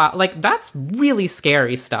pedophile. Like that's really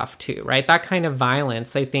scary stuff too, right? That kind of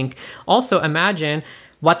violence, I think. Also imagine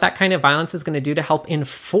what that kind of violence is going to do to help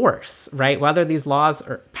enforce, right? Whether these laws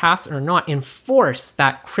are passed or not, enforce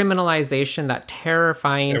that criminalization, that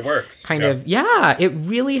terrifying it works. kind of, it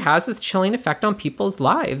really has this chilling effect on people's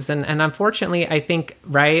lives. And unfortunately, I think,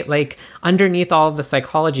 right, like underneath all of the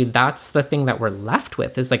psychology, that's the thing that we're left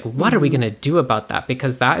with is like, what are we going to do about that?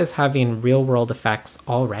 Because that is having real world effects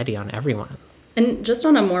already on everyone. And just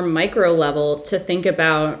on a more micro level, to think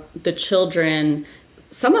about the children,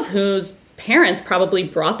 some of whose parents probably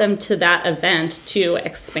brought them to that event to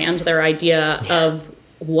expand their idea of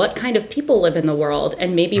what kind of people live in the world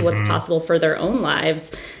and maybe what's possible for their own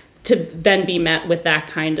lives, to then be met with that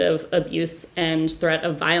kind of abuse and threat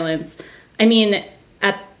of violence. I mean,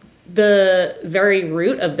 at the very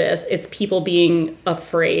root of this, it's people being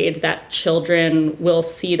afraid that children will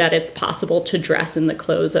see that it's possible to dress in the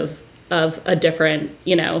clothes of a different,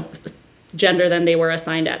 you know, gender than they were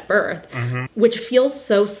assigned at birth, which feels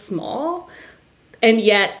so small. And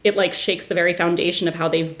yet it like shakes the very foundation of how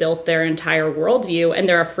they've built their entire worldview. And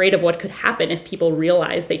they're afraid of what could happen if people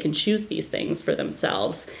realize they can choose these things for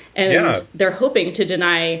themselves. And they're hoping to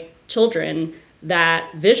deny children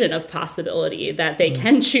that vision of possibility, that they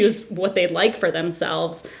can choose what they like for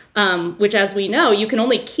themselves, which, as we know, you can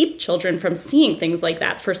only keep children from seeing things like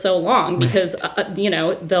that for so long because, you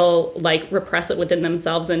know, they'll like repress it within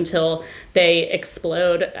themselves until they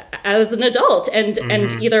explode as an adult and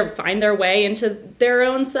either find their way into their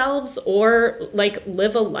own selves or like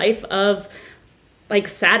live a life of like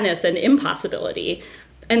sadness and impossibility.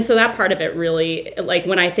 And so that part of it really, like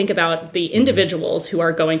when I think about the individuals who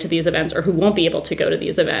are going to these events or who won't be able to go to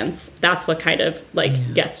these events, that's what kind of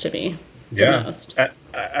like gets to me the most.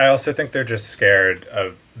 I also think they're just scared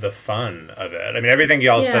of the fun of it. I mean, everything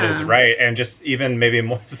y'all said is right. And just even maybe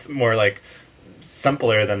more like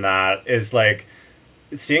simpler than that is like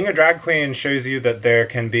seeing a drag queen shows you that there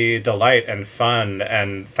can be delight and fun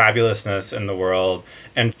and fabulousness in the world.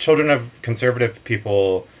 And children of conservative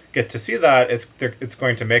people get to see that, it's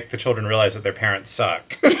going to make the children realize that their parents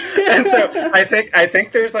suck. And so I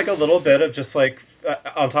think there's like a little bit of just like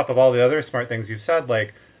on top of all the other smart things you've said,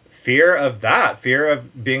 like fear of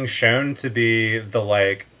being shown to be the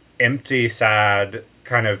like empty, sad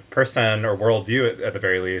kind of person or worldview at the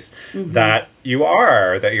very least that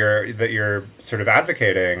you're sort of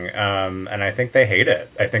advocating. And I think they hate it.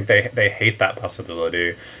 I think they hate that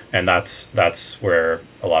possibility, and that's where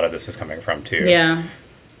a lot of this is coming from too. Yeah.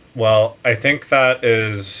 Well, I think that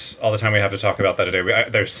is all the time we have to talk about that today.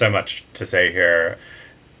 There's so much to say here.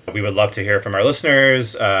 We would love to hear from our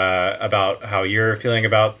listeners about how you're feeling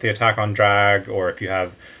about the attack on drag, or if you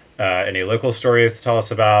have any local stories to tell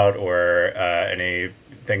us about, or any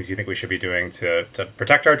things you think we should be doing to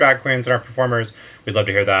protect our drag queens and our performers. We'd love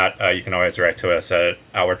to hear that. You can always write to us at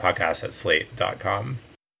outwardpodcast@slate.com.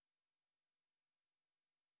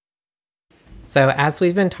 So as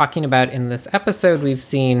we've been talking about in this episode, we've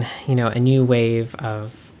seen, you know, a new wave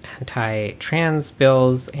of anti-trans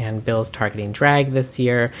bills and bills targeting drag this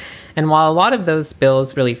year. And while a lot of those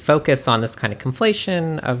bills really focus on this kind of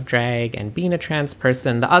conflation of drag and being a trans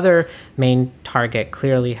person, the other main target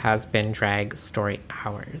clearly has been drag story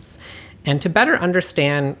hours. And to better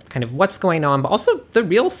understand kind of what's going on, but also the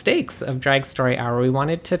real stakes of Drag Story Hour, we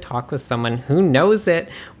wanted to talk with someone who knows it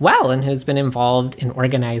well and who's been involved in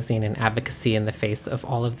organizing and advocacy in the face of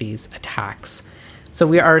all of these attacks. So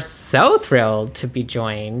we are so thrilled to be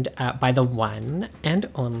joined by the one and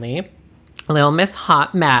only Little Miss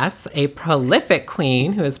Hot Mess, a prolific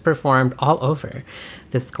queen who has performed all over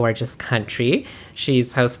this gorgeous country.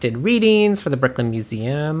 She's hosted readings for the Brooklyn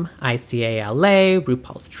Museum, ICALA,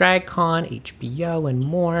 RuPaul's Drag Con, HBO, and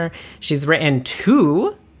more. She's written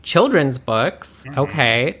 2 children's books.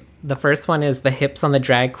 Okay. The first one is The Hips on the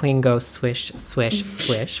Drag Queen Go Swish, Swish,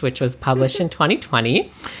 Swish, which was published in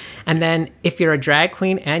 2020. And then If You're a Drag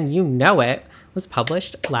Queen and You Know It was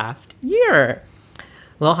published last year.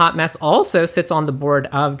 Lil Hot Mess also sits on the board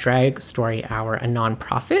of Drag Story Hour, a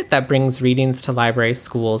nonprofit that brings readings to libraries,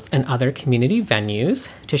 schools, and other community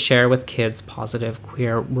venues to share with kids positive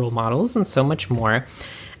queer role models and so much more.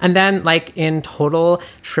 And then, like, in total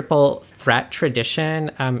triple threat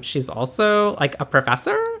tradition, she's also, like, a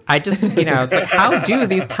professor. I just, it's like, how do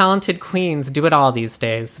these talented queens do it all these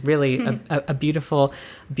days? Really a beautiful,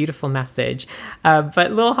 beautiful message.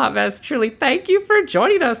 But Lil Hot Mess, truly, thank you for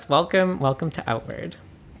joining us. Welcome to Outward.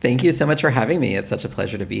 Thank you so much for having me. It's such a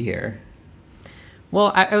pleasure to be here.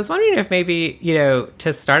 Well, I was wondering if maybe,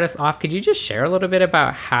 to start us off, could you just share a little bit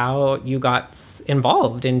about how you got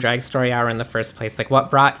involved in Drag Story Hour in the first place? Like, what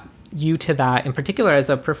brought you to that in particular as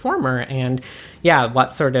a performer? And,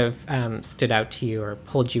 what sort of stood out to you or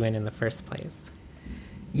pulled you in the first place?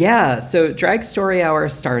 Yeah, so Drag Story Hour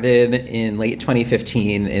started in late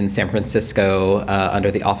 2015 in San Francisco under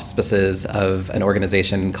the auspices of an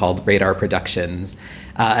organization called Radar Productions.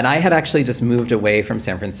 And I had actually just moved away from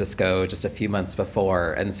San Francisco just a few months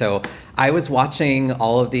before. And so I was watching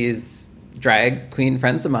all of these drag queen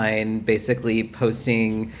friends of mine basically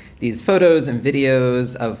posting these photos and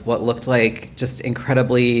videos of what looked like just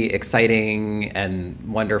incredibly exciting and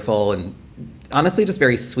wonderful and honestly just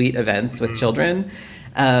very sweet events with children.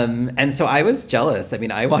 And so I was jealous. I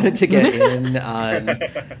mean, I wanted to get in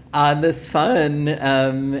on this fun.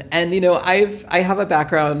 And, I have a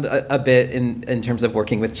background a bit in terms of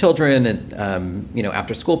working with children and,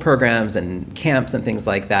 after school programs and camps and things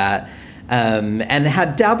like that. And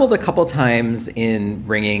had dabbled a couple times in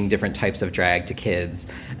bringing different types of drag to kids.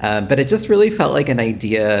 But it just really felt like an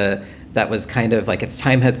idea that was kind of like its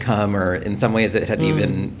time had come, or in some ways it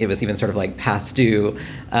was even sort of like past due.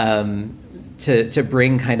 To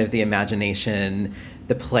bring kind of the imagination,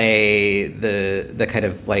 the play, the kind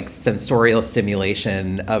of like sensorial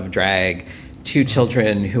stimulation of drag to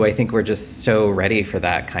children who I think were just so ready for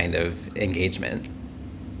that kind of engagement.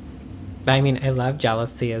 I mean, I love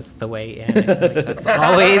jealousy as the way in. I feel like that's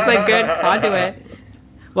always a good conduit.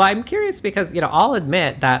 Well, I'm curious because, I'll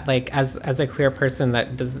admit that, like, as a queer person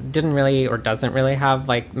that doesn't really have,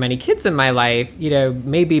 like, many kids in my life,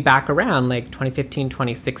 maybe back around, like, 2015,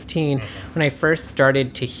 2016, when I first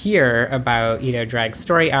started to hear about, drag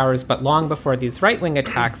story hours, but long before these right-wing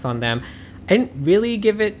attacks on them, I didn't really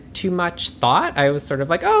give it too much thought. I was sort of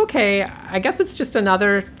like, oh, okay, I guess it's just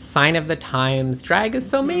another sign of the times. Drag is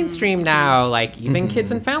so mainstream now, like, even kids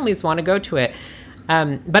and families want to go to it.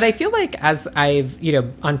 But I feel like as I've,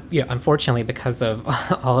 unfortunately, because of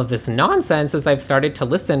all of this nonsense, as I've started to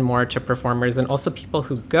listen more to performers and also people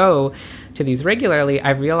who go to these regularly,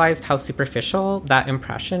 I've realized how superficial that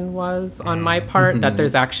impression was on my part, that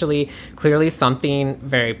there's actually clearly something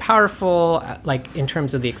very powerful, like in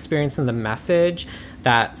terms of the experience and the message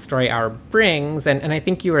that Story Hour brings. And I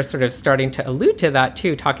think you were sort of starting to allude to that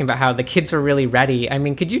too, talking about how the kids were really ready. I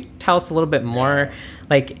mean, could you tell us a little bit more,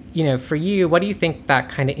 like, for you, what do you think that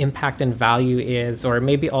kind of impact and value is? Or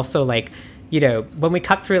maybe also like, when we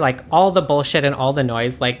cut through like all the bullshit and all the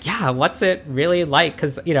noise, like, what's it really like?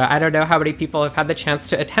 Because, I don't know how many people have had the chance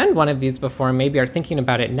to attend one of these before, maybe are thinking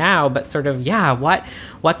about it now, but sort of,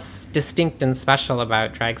 what's distinct and special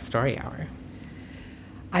about Drag Story Hour?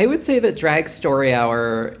 I would say that Drag Story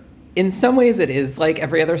Hour, in some ways, it is like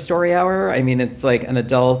every other story hour. I mean, it's like an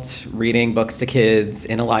adult reading books to kids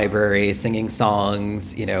in a library, singing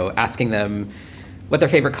songs, asking them what their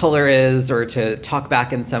favorite color is or to talk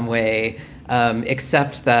back in some way,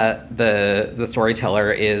 except that the storyteller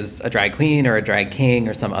is a drag queen or a drag king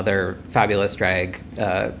or some other fabulous drag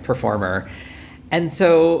performer. And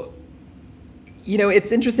so,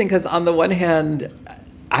 it's interesting because on the one hand,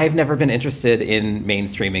 I've never been interested in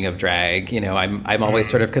mainstreaming of drag. I'm always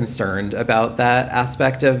sort of concerned about that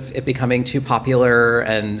aspect of it becoming too popular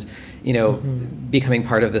and, becoming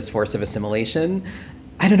part of this force of assimilation.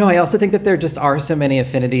 I don't know. I also think that there just are so many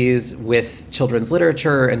affinities with children's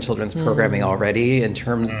literature and children's programming already in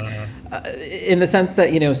terms, in the sense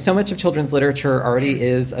that, so much of children's literature already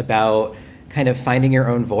is about kind of finding your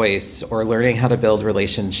own voice or learning how to build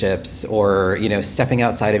relationships or, stepping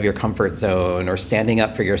outside of your comfort zone or standing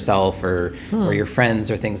up for yourself or your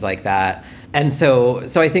friends or things like that. And so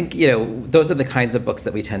I think, those are the kinds of books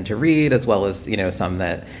that we tend to read, as well as, some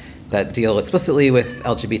that that deal explicitly with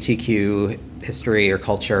LGBTQ history or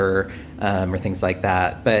culture or things like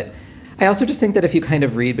that. But I also just think that if you kind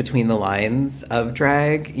of read between the lines of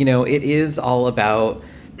drag, you know, it is all about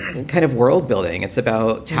kind of world building. It's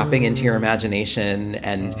about tapping into your imagination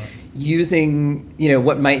and using, you know,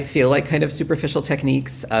 what might feel like kind of superficial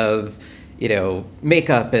techniques of, you know,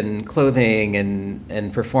 makeup and clothing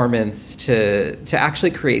and performance to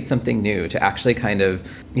actually create something new, to actually kind of,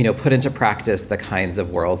 you know, put into practice the kinds of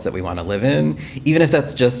worlds that we want to live in, even if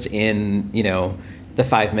that's just in, you know, the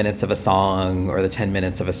 5 minutes of a song or the 10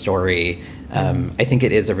 minutes of a story. I think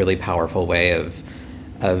it is a really powerful way of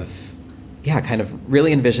kind of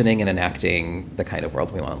really envisioning and enacting the kind of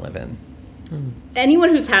world we want to live in. Anyone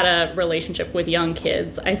who's had a relationship with young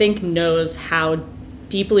kids, I think, knows how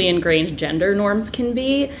deeply ingrained gender norms can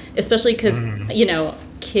be, especially because, you know,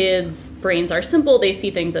 kids' brains are simple. They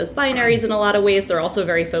see things as binaries in a lot of ways. They're also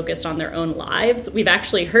very focused on their own lives. We've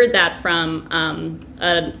actually heard that from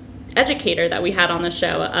an educator that we had on the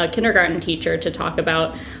show, a kindergarten teacher, to talk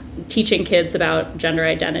about teaching kids about gender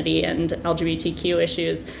identity and LGBTQ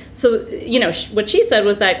issues. So, you know, what she said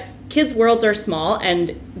was that kids' worlds are small, and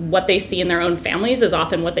what they see in their own families is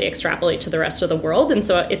often what they extrapolate to the rest of the world. And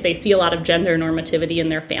so if they see a lot of gender normativity in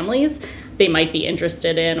their families, they might be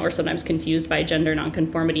interested in or sometimes confused by gender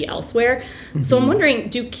nonconformity elsewhere. So I'm wondering,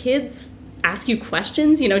 do kids ask you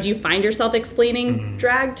questions? You know, do you find yourself explaining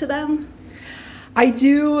drag to them? I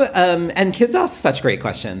do, and kids ask such great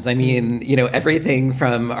questions. I mean, you know, everything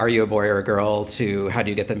from are you a boy or a girl to how do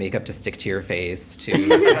you get the makeup to stick to your face to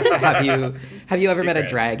have you ever met a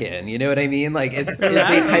dragon? You know what I mean? Like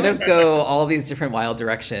they kind of go all these different wild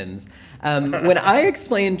directions. When I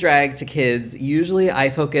explain drag to kids, usually I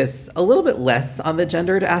focus a little bit less on the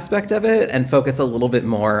gendered aspect of it and focus a little bit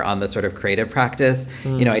more on the sort of creative practice.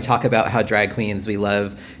 You know, I talk about how drag queens, we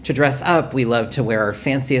love to dress up, we love to wear our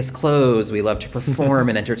fanciest clothes, we love to perform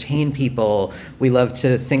and entertain people, we love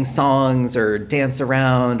to sing songs or dance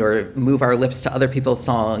around or move our lips to other people's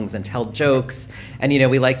songs and tell jokes. And, you know,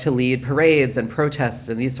 we like to lead parades and protests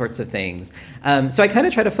and these sorts of things. So I kind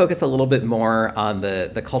of try to focus a little bit more on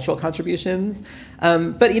the cultural contributions.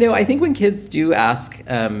 But, you know, I think when kids do ask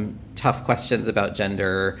tough questions about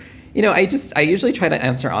gender, you know, I usually try to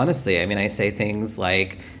answer honestly. I mean, I say things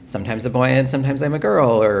like, sometimes a boy and sometimes I'm a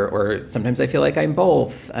girl, or sometimes I feel like I'm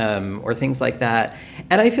both, or things like that.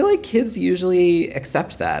 And I feel like kids usually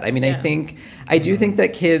accept that. I mean, I do think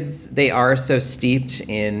that kids, they are so steeped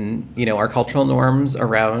in, you know, our cultural norms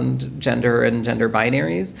around gender and gender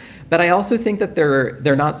binaries. But I also think that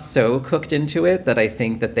they're not so cooked into it that I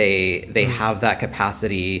think that they have that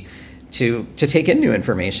capacity to take in new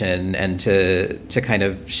information and to kind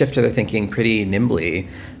of shift their thinking pretty nimbly,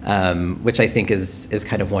 which I think is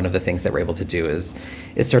kind of one of the things that we're able to do is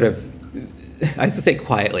sort of, I used to say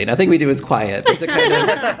quietly. Nothing we do is quiet, but to kind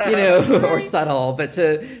of, you know, or subtle, but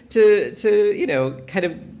to you know, kind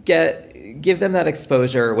of give them that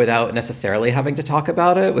exposure without necessarily having to talk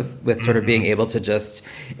about it, with sort of being able to just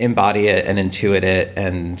embody it and intuit it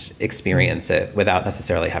and experience it without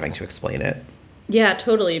necessarily having to explain it. Yeah,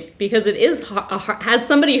 totally. Because it is, as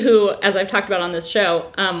somebody who, as I've talked about on this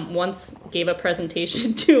show, once gave a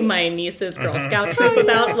presentation to my niece's Girl Scout troop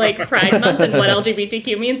about like Pride Month and what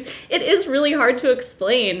LGBTQ means, it is really hard to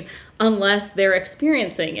explain unless they're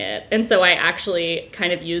experiencing it. And so I actually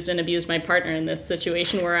kind of used and abused my partner in this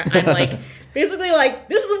situation where I'm like, basically like,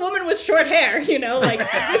 this is a woman with short hair, you know, like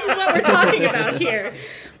this is what we're talking about here.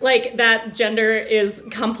 Like that gender is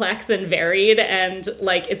complex and varied, and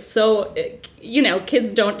like it's so, you know,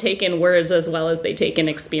 kids don't take in words as well as they take in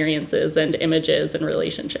experiences and images and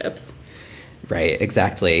relationships. Right,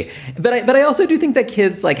 exactly. But I also do think that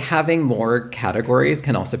kids, like, having more categories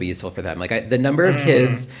can also be useful for them. Like the number of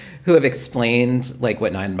kids who have explained like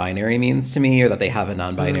what non-binary means to me, or that they have a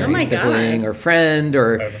non-binary sibling or friend,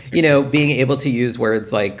 or, you know, being able to use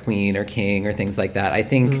words like queen or king or things like that, I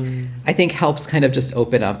think helps kind of just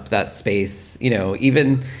open up that space, you know,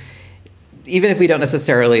 even if they don't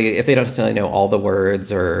necessarily know all the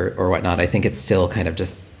words or whatnot. I think it still kind of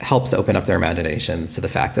just helps open up their imaginations to the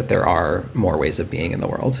fact that there are more ways of being in the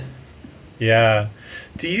world. Yeah.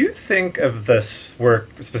 Do you think of this work,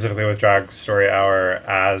 specifically with Drag Story Hour,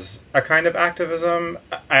 as a kind of activism?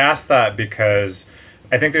 I ask that because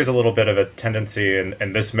I think there's a little bit of a tendency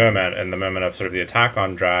in this moment, in the moment of sort of the attack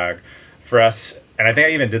on drag, for us, and I think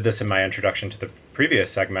I even did this in my introduction to the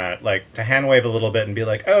previous segment, like to hand wave a little bit and be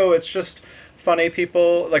like, oh, it's just funny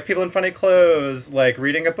people, like people in funny clothes, like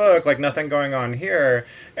reading a book, like nothing going on here.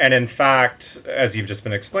 And in fact, as you've just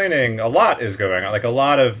been explaining, a lot is going on, like a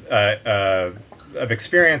lot of of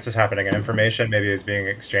experience is happening and information maybe is being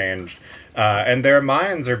exchanged, and their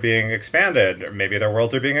minds are being expanded, or maybe their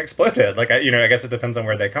worlds are being exploded. Like, I guess it depends on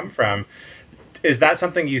where they come from. Is that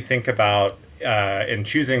something you think about in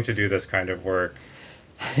choosing to do this kind of work?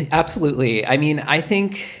 Absolutely. I mean, I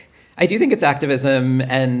do think it's activism,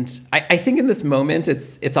 and I think in this moment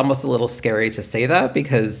it's almost a little scary to say that,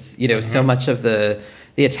 because, so much of the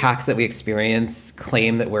attacks that we experience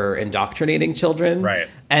claim that we're indoctrinating children. Right.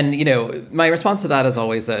 And, my response to that is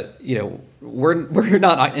always that, we're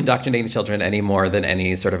not indoctrinating children any more than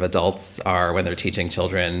any sort of adults are when they're teaching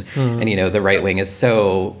children. And, the right wing is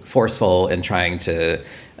so forceful in trying to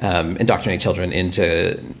indoctrinate children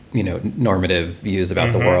into, normative views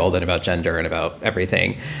about the world and about gender and about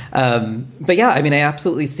everything. But yeah, I mean, I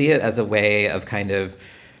absolutely see it as a way of kind of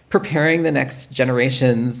preparing the next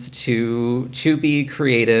generations to be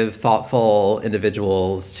creative, thoughtful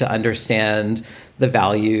individuals, to understand the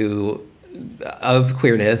value of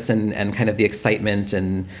queerness and kind of the excitement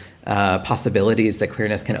and possibilities that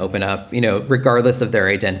queerness can open up, regardless of their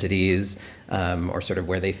identities or sort of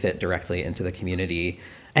where they fit directly into the community.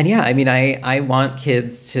 And yeah, I mean, I want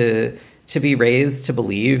kids to be raised to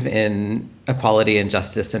believe in equality and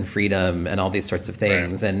justice and freedom and all these sorts of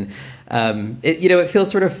things. Right. And it feels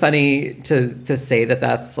sort of funny to say that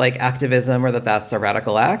that's like activism or that that's a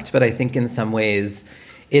radical act, but I think in some ways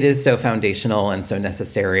it is so foundational and so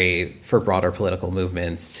necessary for broader political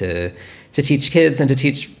movements to teach kids and to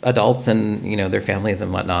teach adults and their families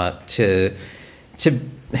and whatnot to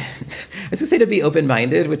I was gonna say to be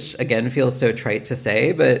open-minded, which again feels so trite to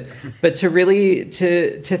say, but to really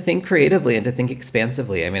to think creatively and to think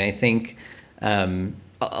expansively. I mean, I think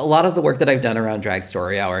a lot of the work that I've done around Drag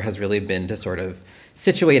Story Hour has really been to sort of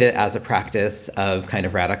situate it as a practice of kind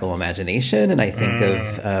of radical imagination. And I think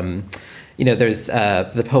of there's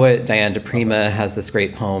the poet Diane de Prima has this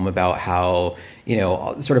great poem about how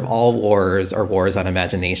sort of all wars are wars on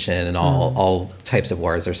imagination, and all types of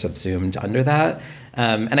wars are subsumed under that.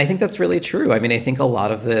 And I think that's really true. I mean, I think a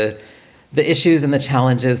lot of the issues and the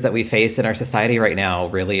challenges that we face in our society right now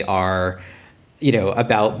really are,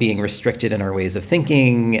 about being restricted in our ways of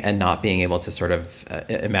thinking and not being able to sort of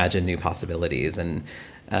imagine new possibilities. And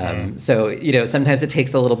so, sometimes it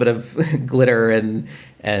takes a little bit of glitter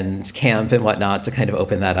and camp and whatnot to kind of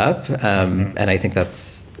open that up. And I think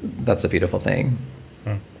that's a beautiful thing.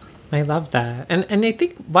 I love that. And I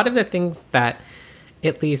think one of the things that,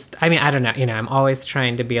 at least, I mean, I don't know, I'm always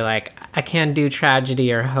trying to be like, I can't do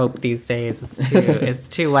tragedy or hope these days. It's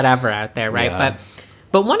too whatever out there, right? Yeah.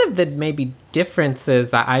 But one of the maybe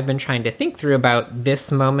differences that I've been trying to think through about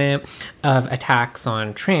this moment of attacks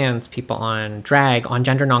on trans people, on drag, on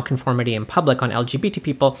gender nonconformity in public, on LGBT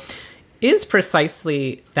people, is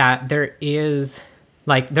precisely that there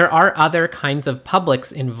are other kinds of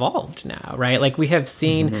publics involved now, right? Like, we have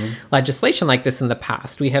seen legislation like this in the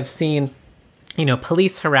past. We have seen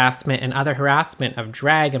police harassment and other harassment of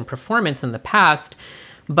drag and performance in the past.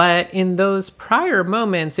 But in those prior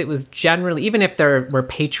moments, it was generally, even if there were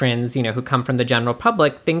patrons, who come from the general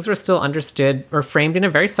public, things were still understood or framed in a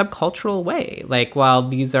very subcultural way. Like, well,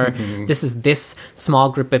 this is this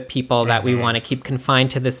small group of people that we want to keep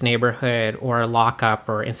confined to this neighborhood or lock up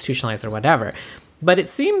or institutionalize or whatever. But it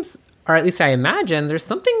seems, or at least I imagine, there's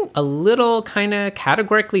something a little kind of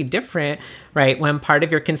categorically different, right, when part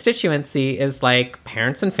of your constituency is like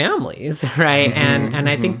parents and families, right? And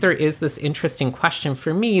I think there is this interesting question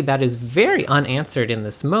for me that is very unanswered in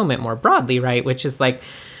this moment more broadly, right, which is like,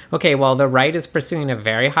 okay, well, the right is pursuing a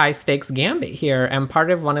very high stakes gambit here, and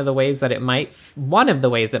part of one of the ways it might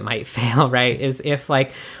fail, right, is if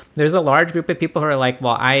like there's a large group of people who are like,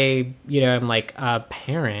 well, I'm like a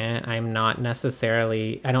parent. I'm not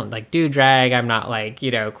necessarily, I don't like do drag. I'm not like,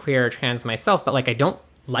 queer or trans myself, but like, I don't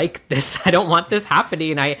like this. I don't want this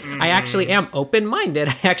happening. I actually am open-minded.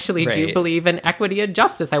 I actually do believe in equity and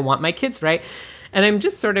justice. I want my kids right. And I'm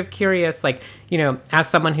just sort of curious, like, as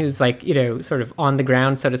someone who's like, sort of on the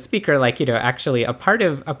ground, so to speak, or like, actually a part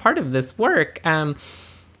of this work,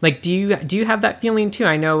 like, do you have that feeling too?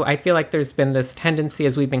 I feel like there's been this tendency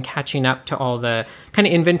as we've been catching up to all the kind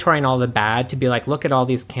of inventorying all the bad to be like, look at all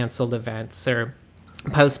these canceled events or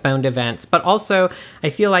postponed events. But also I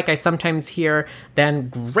feel like I sometimes hear then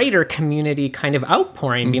greater community kind of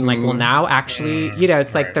outpouring being like, well, now actually,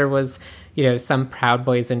 it's like there was, some Proud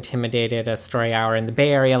Boys intimidated a story hour in the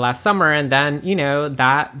Bay Area last summer. And then,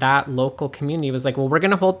 that local community was like, well, we're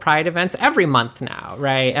going to hold Pride events every month now.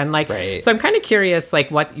 Right. And like, so I'm kind of curious, like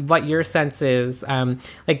what your sense is,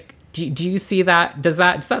 like, do you see that? Does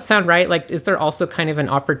that sound right? Like, is there also kind of an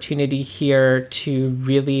opportunity here to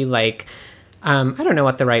really like I don't know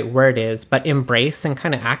what the right word is, but embrace and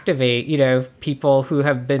kind of activate, people who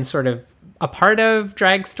have been sort of a part of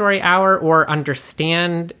Drag Story Hour or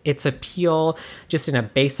understand its appeal just in a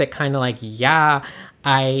basic kind of like, yeah,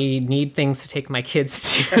 I need things to take my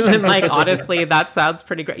kids to. And like, honestly, that sounds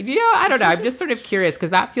pretty great. Yeah, I don't know. I'm just sort of curious because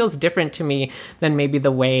that feels different to me than maybe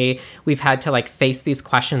the way we've had to like face these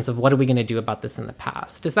questions of what are we going to do about this in the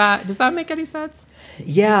past. Does that make any sense?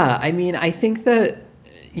 Yeah, I mean, I think that,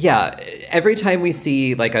 every time we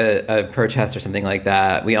see like a protest or something like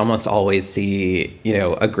that, we almost always see,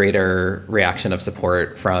 a greater reaction of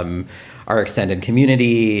support from our extended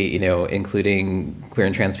community, including queer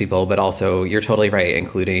and trans people, but also, you're totally right,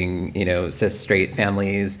 including, cis straight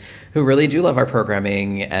families who really do love our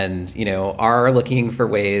programming and, are looking for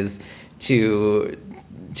ways to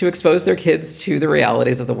expose their kids to the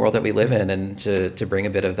realities of the world that we live in and to bring a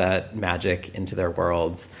bit of that magic into their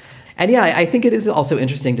worlds. And yeah, I think it is also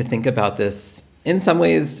interesting to think about this in some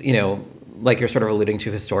ways, like you're sort of alluding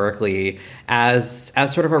to historically, as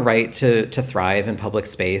sort of a right to thrive in public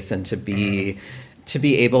space and to be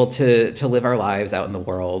able to live our lives out in the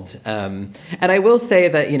world. And I will say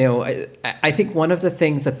that, I think one of the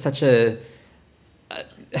things that's such a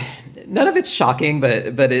none of it's shocking,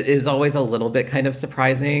 but it is always a little bit kind of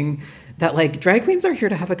surprising that like drag queens are here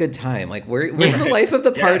to have a good time. Like we're the life of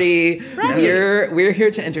the party. Yeah. Right. We're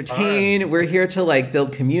here to entertain. We're here to like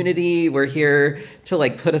build community. We're here to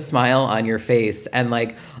like put a smile on your face. And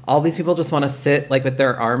like all these people just want to sit like with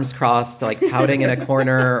their arms crossed, like pouting in a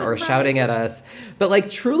corner or shouting at us. But like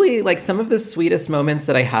truly, like some of the sweetest moments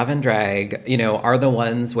that I have in drag, are the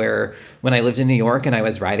ones where when I lived in New York and I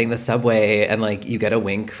was riding the subway and like you get a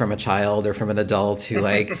wink from a child or from an adult who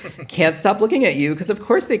like can't stop looking at you because of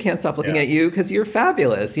course they can't stop looking at you because you're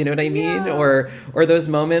fabulous. You know what I mean? Yeah. Or those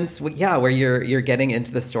moments, where you're getting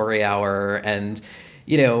into the story hour and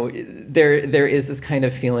there is this kind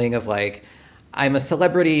of feeling of like, I'm a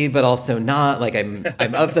celebrity, but also not. Like I'm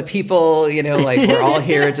of the people, like we're all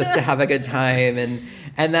here just to have a good time.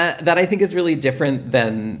 And that I think is really different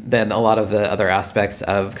than a lot of the other aspects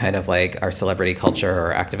of kind of like our celebrity culture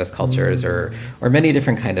or activist cultures or many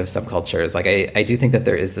different kind of subcultures. Like I do think that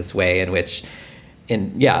there is this way in which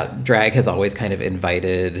drag has always kind of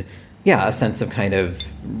invited, a sense of kind of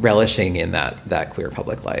relishing in that queer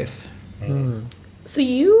public life. Mm. So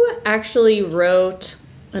you actually wrote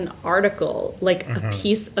an article, like a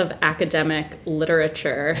piece of academic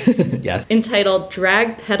literature yes. entitled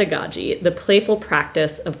Drag Pedagogy, the Playful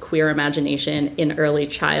Practice of Queer Imagination in Early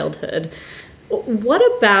Childhood. What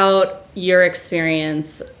about your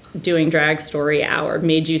experience doing Drag Story Hour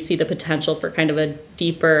made you see the potential for kind of a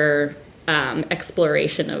deeper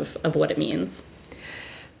exploration of what it means?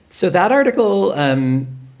 So that article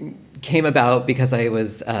came about because I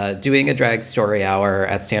was doing a drag story hour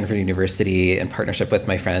at Stanford University in partnership with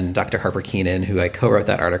my friend, Dr. Harper Keenan, who I co-wrote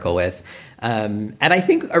that article with. And I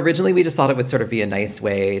think originally we just thought it would sort of be a nice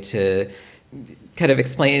way to kind of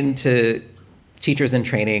explain to teachers in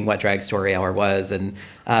training what drag story hour was. And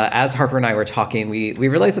as Harper and I were talking, we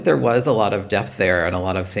realized that there was a lot of depth there and a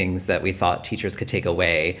lot of things that we thought teachers could take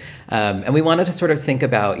away. And we wanted to sort of think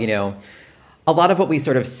about, a lot of what we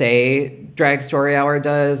sort of say Drag Story Hour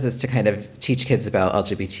does is to kind of teach kids about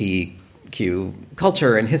LGBTQ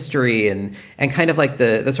culture and history and kind of like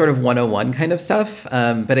the sort of 101 kind of stuff.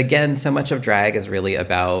 But again, so much of drag is really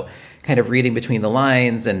about kind of reading between the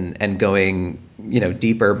lines and going,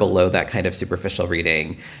 deeper below that kind of superficial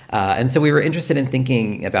reading. And so we were interested in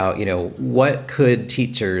thinking about, what could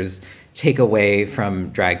teachers take away from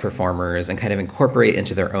drag performers and kind of incorporate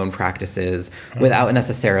into their own practices without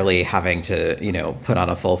necessarily having to, put on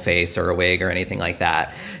a full face or a wig or anything like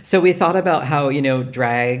that. So we thought about how,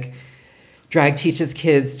 drag teaches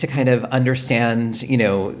kids to kind of understand,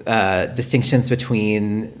 distinctions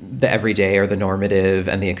between the everyday or the normative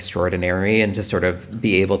and the extraordinary, and to sort of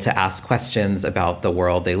be able to ask questions about the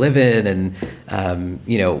world they live in and,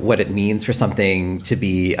 what it means for something to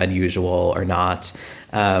be unusual or not.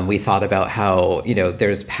 We thought about how,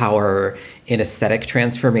 there's power in aesthetic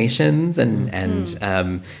transformations and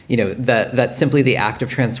that simply the act of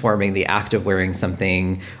transforming, the act of wearing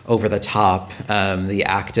something over the top, the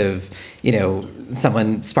act of,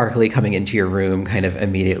 someone sparkly coming into your room kind of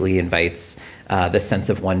immediately invites the sense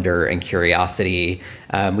of wonder and curiosity.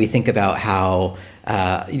 We think about how,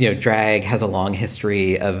 drag has a long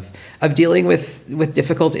history of dealing with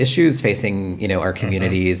difficult issues facing, our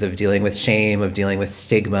communities, of dealing with shame, of dealing with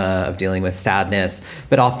stigma, of dealing with sadness,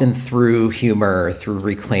 but often through humor, through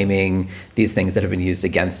reclaiming these things that have been used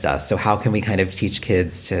against us. So how can we kind of teach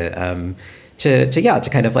kids to to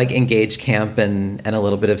kind of like engage camp and a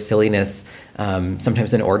little bit of silliness,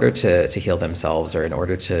 sometimes in order to heal themselves or in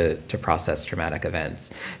order to process traumatic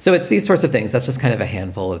events. So it's these sorts of things. That's just kind of a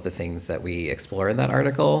handful of the things that we explore in that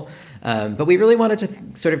article. But we really wanted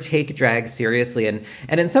to sort of take drag seriously and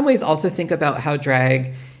in some ways also think about how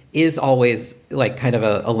drag is always like kind of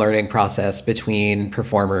a learning process between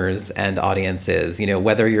performers and audiences. You know,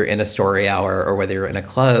 whether you're in a story hour or whether you're in a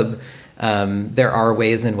club, there are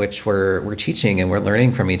ways in which we're teaching and we're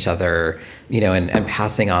learning from each other, you know, and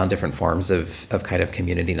passing on different forms of kind of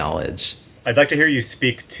community knowledge. I'd like to hear you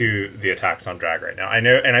speak to the attacks on drag right now. I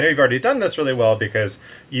know you've already done this really well because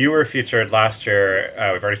you were featured last year.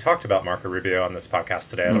 We've already talked about Marco Rubio on this podcast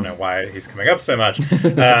today. I don't know why he's coming up so much,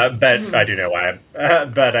 but I do know why.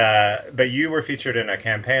 But you were featured in a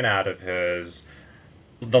campaign ad of his.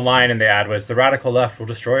 The line in the ad was, "The radical left will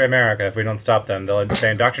destroy America if we don't stop them. They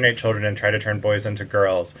indoctrinate children and try to turn boys into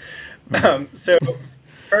girls." So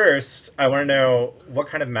first, I want to know what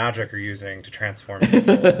kind of magic you're using to transform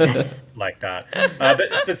people like that.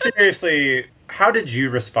 But seriously, how did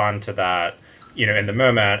you respond to that, you know, in the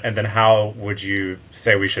moment? And then how would you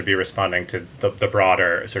say we should be responding to the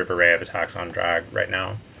broader sort of array of attacks on drag right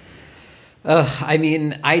now? I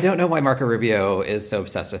mean, I don't know why Marco Rubio is so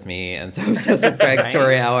obsessed with me and so obsessed with Drag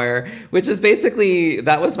Story Hour, which is basically,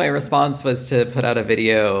 that was my response, was to put out a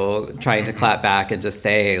video trying to clap back and just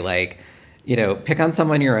say, like, you know, pick on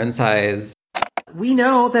someone your own size. We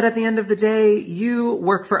know that at the end of the day, you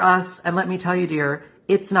work for us. And let me tell you, dear,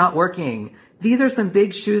 it's not working. These are some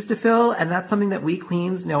big shoes to fill. And that's something that we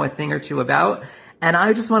queens know a thing or two about. And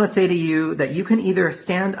I just want to say to you that you can either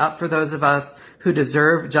stand up for those of us who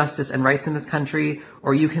deserve justice and rights in this country,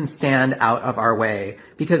 or you can stand out of our way,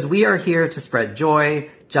 because we are here to spread joy,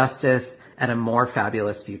 justice, and a more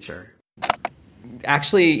fabulous future.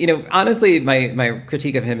 Actually, you know, honestly, my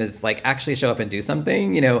critique of him is like, actually show up and do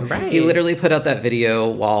something. You know, He literally put out that video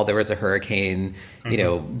while there was a hurricane, you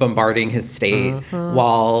know, bombarding his state,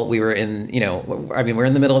 while we were in, you know, I mean, we're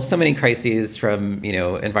in the middle of so many crises, from, you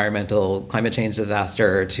know, environmental climate change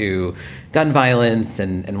disaster to gun violence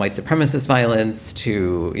and white supremacist violence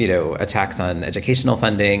to, you know, attacks on educational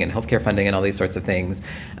funding and healthcare funding and all these sorts of things.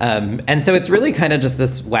 And so it's really kind of just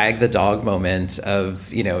this wag the dog moment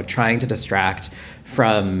of, you know, trying to distract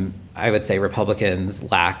from, I would say, Republicans'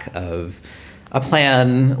 lack of a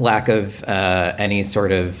plan, lack of any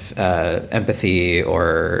sort of empathy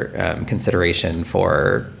or consideration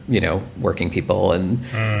for, you know, working people and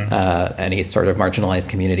any sort of marginalized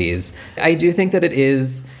communities. I do think that it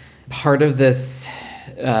is part of this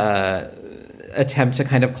attempt to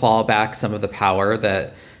kind of claw back some of the power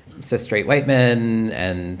that cis straight white men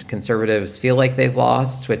and conservatives feel like they've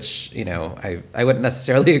lost, which, you know, I wouldn't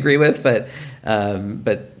necessarily agree with, but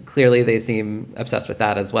clearly they seem obsessed with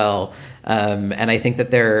that as well. And I think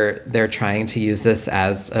that they're trying to use this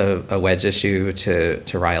as a wedge issue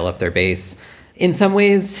to rile up their base. In some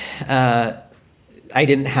ways, I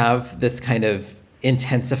didn't have this kind of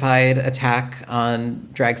intensified attack on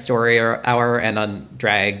Drag Story Hour and on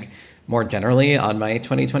drag more generally on my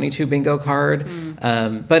 2022 bingo card.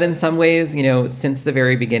 But in some ways, you know, since the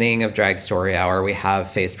very beginning of Drag Story Hour, we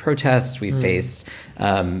have faced protests. We've faced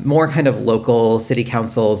more kind of local city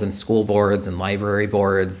councils and school boards and library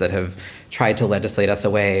boards that have tried to legislate us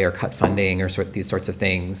away or cut funding or these sorts of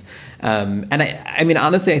things. And I mean,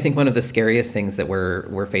 honestly, I think one of the scariest things that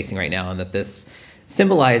we're facing right now, and that this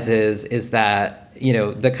symbolizes, is that, you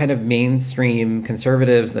know, the kind of mainstream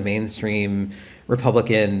conservatives, the mainstream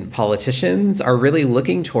Republican politicians are really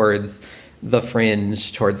looking towards the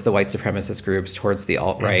fringe, towards the white supremacist groups, towards the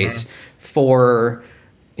alt-right for,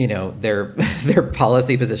 you know, their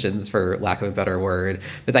policy positions, for lack of a better word.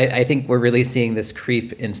 But I think we're really seeing this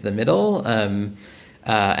creep into the middle. And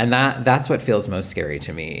that's what feels most scary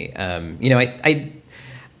to me. You know,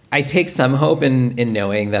 I take some hope in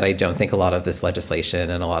knowing that I don't think a lot of this legislation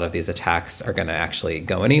and a lot of these attacks are going to actually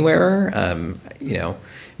go anywhere. You know,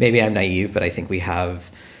 maybe I'm naive, but I think we have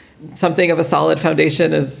something of a solid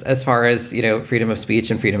foundation as far as, you know, freedom of speech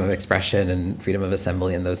and freedom of expression and freedom of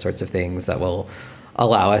assembly and those sorts of things that will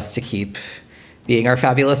allow us to keep being our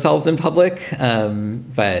fabulous selves in public.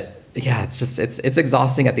 But yeah, it's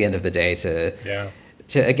exhausting at the end of the day to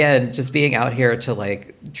again, just being out here to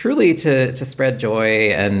like truly to spread joy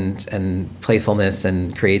and playfulness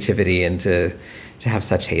and creativity, and to have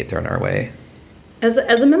such hate thrown our way. As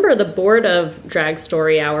a member of the board of Drag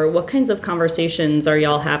Story Hour, what kinds of conversations are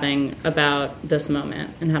y'all having about this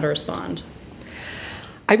moment and how to respond?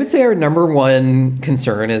 I would say our number one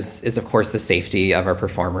concern is of course the safety of our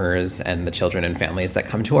performers and the children and families that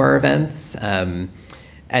come to our events.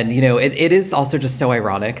 And, it is also just so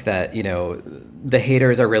ironic that, the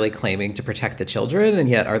haters are really claiming to protect the children and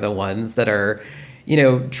yet are the ones that are,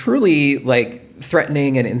 truly like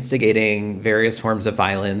threatening and instigating various forms of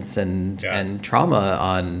violence and trauma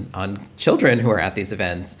on children who are at these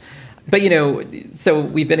events. But, so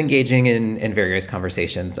we've been engaging in various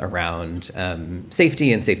conversations around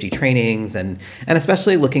safety and safety trainings and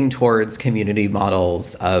especially looking towards community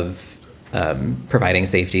models of providing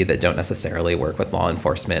safety that don't necessarily work with law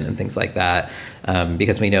enforcement and things like that.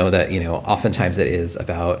 Because we know that, oftentimes it is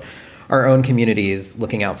about our own communities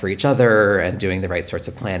looking out for each other and doing the right sorts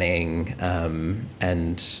of planning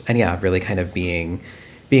and really kind of being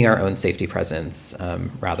our own safety presence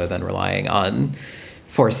rather than relying on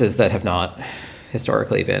forces that have not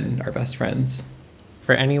historically been our best friends.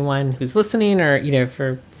 For anyone who's listening or,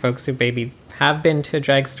 for folks who maybe have been to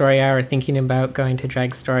Drag Story Hour, thinking about going to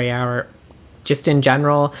Drag Story Hour, just in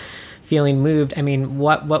general, feeling moved, I mean,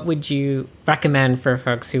 what would you recommend for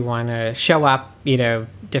folks who want to show up,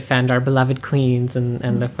 defend our beloved queens and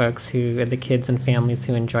the folks the kids and families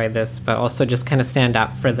who enjoy this, but also just kind of stand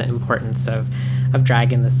up for the importance of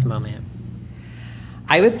drag in this moment?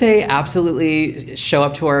 I would say absolutely show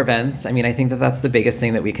up to our events. I mean, I think that that's the biggest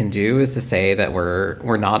thing that we can do is to say that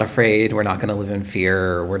we're not afraid. We're not going to live in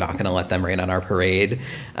fear. We're not going to let them rain on our parade.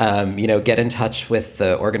 Get in touch with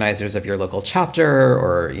the organizers of your local chapter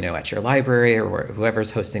or, at your library or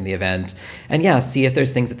whoever's hosting the event. And see if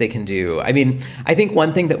there's things that they can do. I mean, I think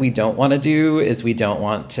one thing that we don't want to do is we don't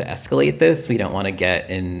want to escalate this. We don't want to get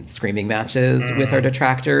in screaming matches with our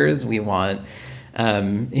detractors. We want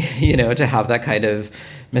to have that kind of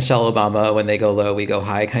Michelle Obama, when they go low, we go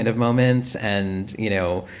high kind of moment and,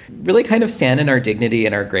 really kind of stand in our dignity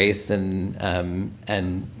and our grace and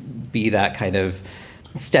be that kind of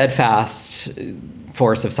steadfast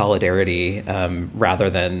force of solidarity rather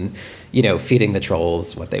than, feeding the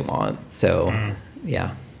trolls what they want. So,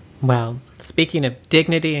 yeah. Well, speaking of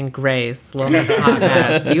dignity and grace, Lomas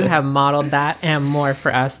Ahmed, you have modeled that and more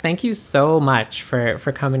for us. Thank you so much for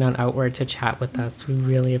coming on Outward to chat with us. We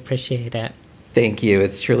really appreciate it. Thank you.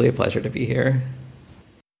 It's truly a pleasure to be here.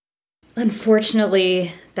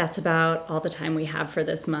 Unfortunately, that's about all the time we have for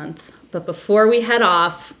this month. But before we head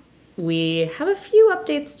off, we have a few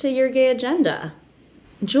updates to Your Gay Agenda.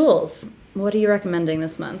 Jules, what are you recommending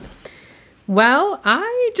this month? Well,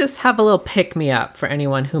 I just have a little pick-me-up for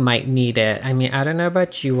anyone who might need it. I mean, I don't know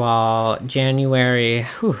about you all. January,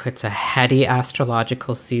 it's a heady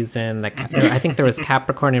astrological season. I think there was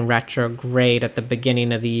Capricorn in retrograde at the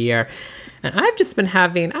beginning of the year. And I've just been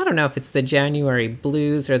having, I don't know if it's the January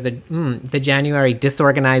blues or the January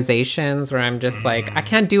disorganizations where I'm just like, I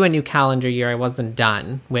can't do a new calendar year. I wasn't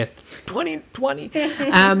done with 2020.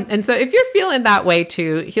 And so if you're feeling that way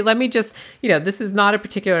too, let me just, this is not a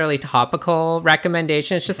particularly topical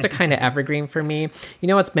recommendation. It's just a kind of evergreen for me.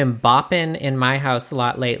 What's been bopping in my house a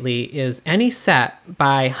lot lately is any set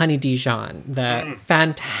by Honey Dijon, the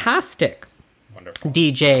fantastic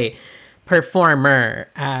DJ, performer,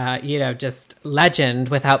 just legend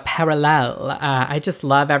without parallel. I just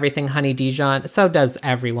love everything Honey Dijon. So does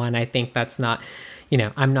everyone. I think that's not,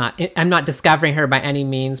 I'm not discovering her by any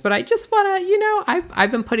means, but I just want to,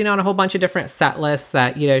 I've been putting on a whole bunch of different set lists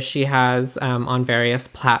that, she has on various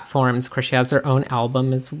platforms. Of course, she has her own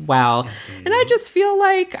album as well. Mm-hmm. And I just feel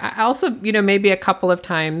like I also, maybe a couple of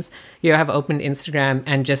times, have opened Instagram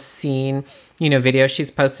and just seen, videos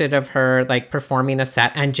she's posted of her like performing a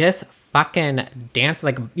set and just fucking dance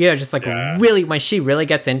really when she really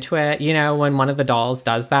gets into it, when one of the dolls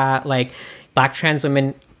does that, like Black trans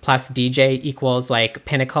women plus DJ equals like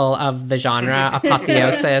pinnacle of the genre,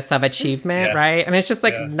 apotheosis of achievement, yes. Right? And it's just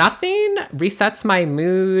like nothing resets my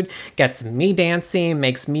mood, gets me dancing,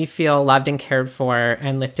 makes me feel loved and cared for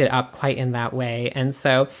and lifted up quite in that way. And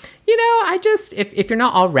so, I just, if you're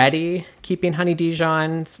not already keeping Honey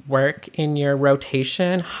Dijon's work in your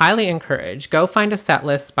rotation, highly encourage. Go find a set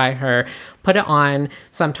list by her, put it on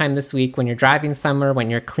sometime this week when you're driving somewhere, when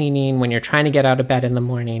you're cleaning, when you're trying to get out of bed in the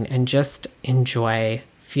morning, and just enjoy.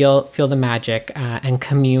 Feel the magic and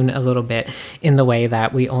commune a little bit in the way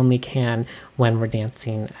that we only can when we're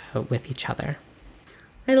dancing with each other.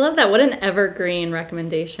 I love that. What an evergreen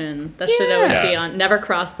recommendation. That should always be on. Never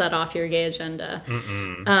cross that off your gay agenda.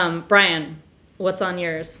 Brian, what's on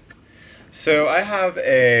yours? So I have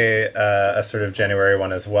a sort of January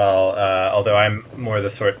one as well, although I'm more the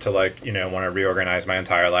sort to want to reorganize my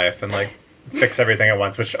entire life and fix everything at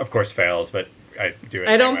once, which of course fails, but I do it.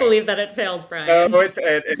 I don't believe that it fails, Brian. No,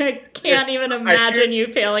 I can't even imagine you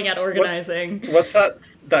failing at organizing. What's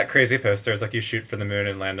that crazy poster? It's like you shoot for the moon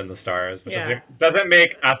and land in the stars, which doesn't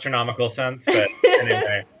make astronomical sense, but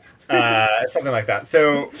anyway. Something like that.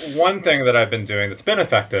 So one thing that I've been doing that's been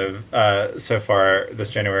effective so far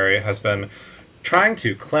this January has been trying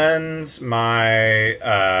to cleanse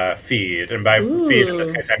my feed. And by feed in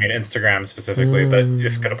this case, I mean Instagram specifically, but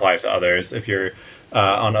this could apply to others if you're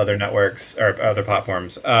on other networks or other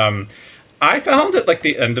platforms. I found at like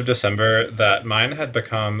the end of December that mine had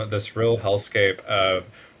become this real hellscape of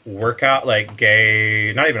workout, like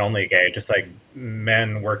gay, not even only gay, just like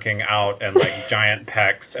men working out and like giant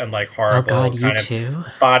pecs and like horrible kind of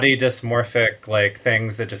body dysmorphic like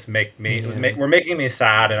things that just make me were making me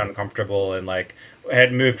sad and uncomfortable, and like I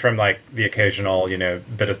had moved from like the occasional, you know,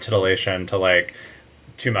 bit of titillation to like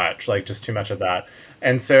too much, like just too much of that.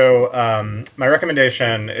 And so my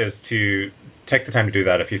recommendation is to take the time to do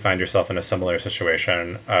that if you find yourself in a similar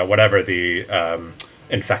situation, whatever the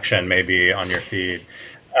infection may be on your feed.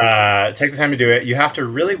 Take the time to do it. You have to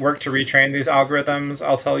really work to retrain these algorithms,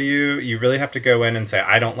 I'll tell you. You really have to go in and say,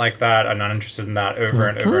 I don't like that, I'm not interested in that, over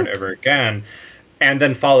and over and over again. And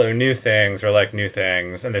then follow new things or like new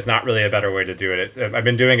things. And there's not really a better way to do it. I've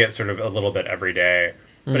been doing it sort of a little bit every day.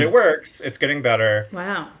 But it works. It's getting better.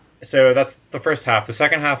 Wow. So that's the first half. The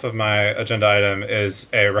second half of my agenda item is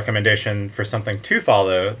a recommendation for something to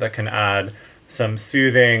follow that can add some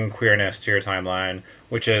soothing queerness to your timeline,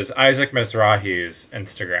 which is Isaac Mizrahi's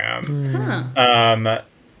Instagram.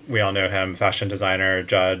 We all know him, fashion designer,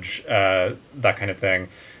 judge, that kind of thing.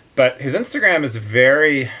 But his Instagram is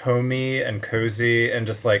very homey and cozy and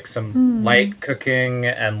just like some light cooking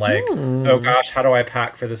and like, oh gosh, how do I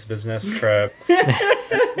pack for this business trip?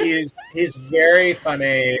 He's very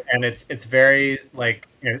funny, and it's very like,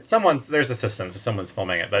 you know, there's assistance, someone's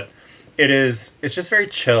filming it, but it's just very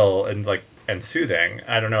chill and like and soothing.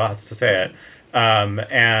 I don't know how else to say it.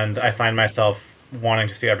 And I find myself wanting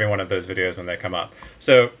to see every one of those videos when they come up.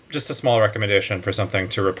 So just a small recommendation for something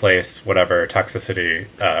to replace whatever toxicity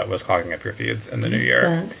was clogging up your feeds in the new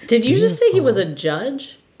year. Did you just say he was a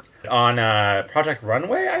judge? On Project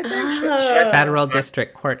Runway, I think. Federal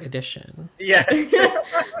District Court Edition. Yes.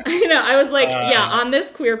 I know. I was like, on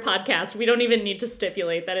this queer podcast, we don't even need to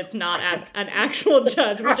stipulate that it's not an actual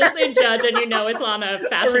judge. We just say judge, and you know it's on a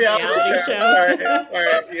fashion reality show. Sorry,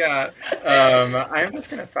 yeah. I'm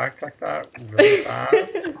just going to fact check that really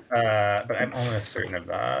fast. But I'm almost certain of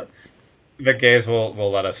that. The gays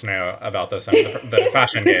will let us know about this, and the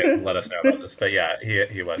fashion gays will let us know about this. But yeah,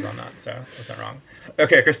 he was on that, so I wasn't wrong.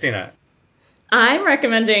 Okay, Christina. I'm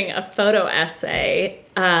recommending a photo essay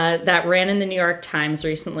that ran in the New York Times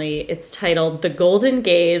recently. It's titled "The Golden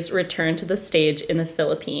Gays Return to the Stage in the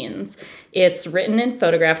Philippines." It's written and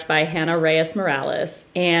photographed by Hannah Reyes Morales,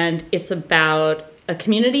 and it's about a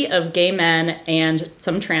community of gay men and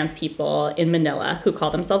some trans people in Manila who call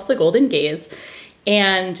themselves the Golden Gays.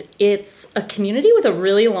 And it's a community with a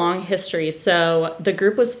really long history. So the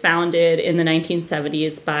group was founded in the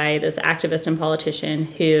 1970s by this activist and politician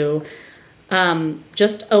who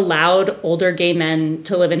just allowed older gay men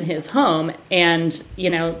to live in his home and, you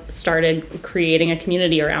know, started creating a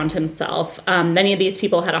community around himself. Many of these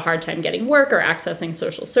people had a hard time getting work or accessing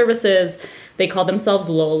social services. They called themselves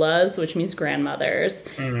Lolas, which means grandmothers.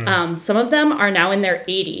 Some of them are now in their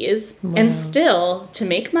 80s. Wow. And still, to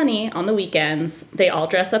make money on the weekends, they all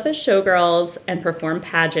dress up as showgirls and perform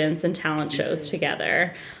pageants and talent shows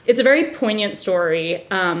together. It's a very poignant story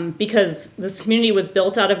because this community was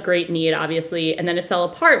built out of great need, obviously, and then it fell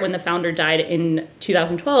apart when the founder died in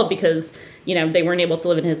 2012 because, you know, they weren't able to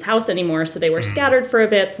live in his house anymore, so they were scattered for a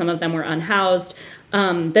bit. Some of them were unhoused.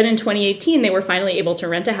 Then in 2018, they were finally able to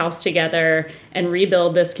rent a house together and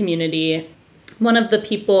rebuild this community. One of the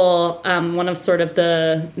people, one of sort of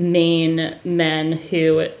the main men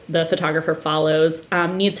who the photographer follows,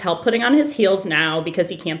 needs help putting on his heels now because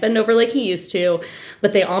he can't bend over like he used to,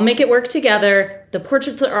 but they all make it work together. The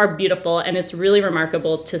portraits are beautiful, and it's really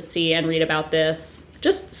remarkable to see and read about this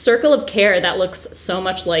just circle of care that looks so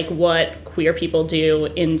much like what queer people do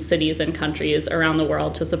in cities and countries around the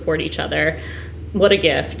world to support each other. What a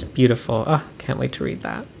gift. Beautiful. Oh, can't wait to read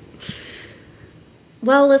that.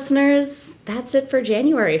 Well, listeners, that's it for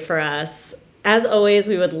January for us. As always,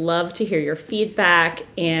 we would love to hear your feedback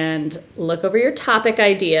and look over your topic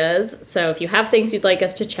ideas. So if you have things you'd like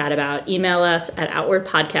us to chat about, email us at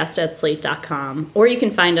outwardpodcast@slate.com, or you can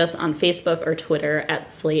find us on Facebook or Twitter at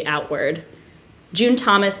Slate Outward. June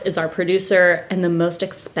Thomas is our producer and the most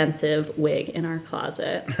expensive wig in our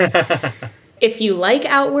closet. If you like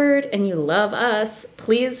Outward and you love us,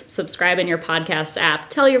 please subscribe in your podcast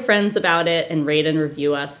app, tell your friends about it, and rate and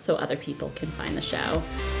review us so other people can find the show.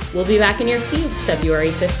 We'll be back in your feeds February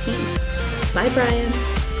 15th. Bye, Brian.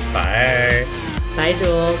 Bye. Bye,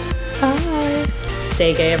 Jules. Bye.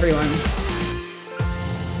 Stay gay, everyone.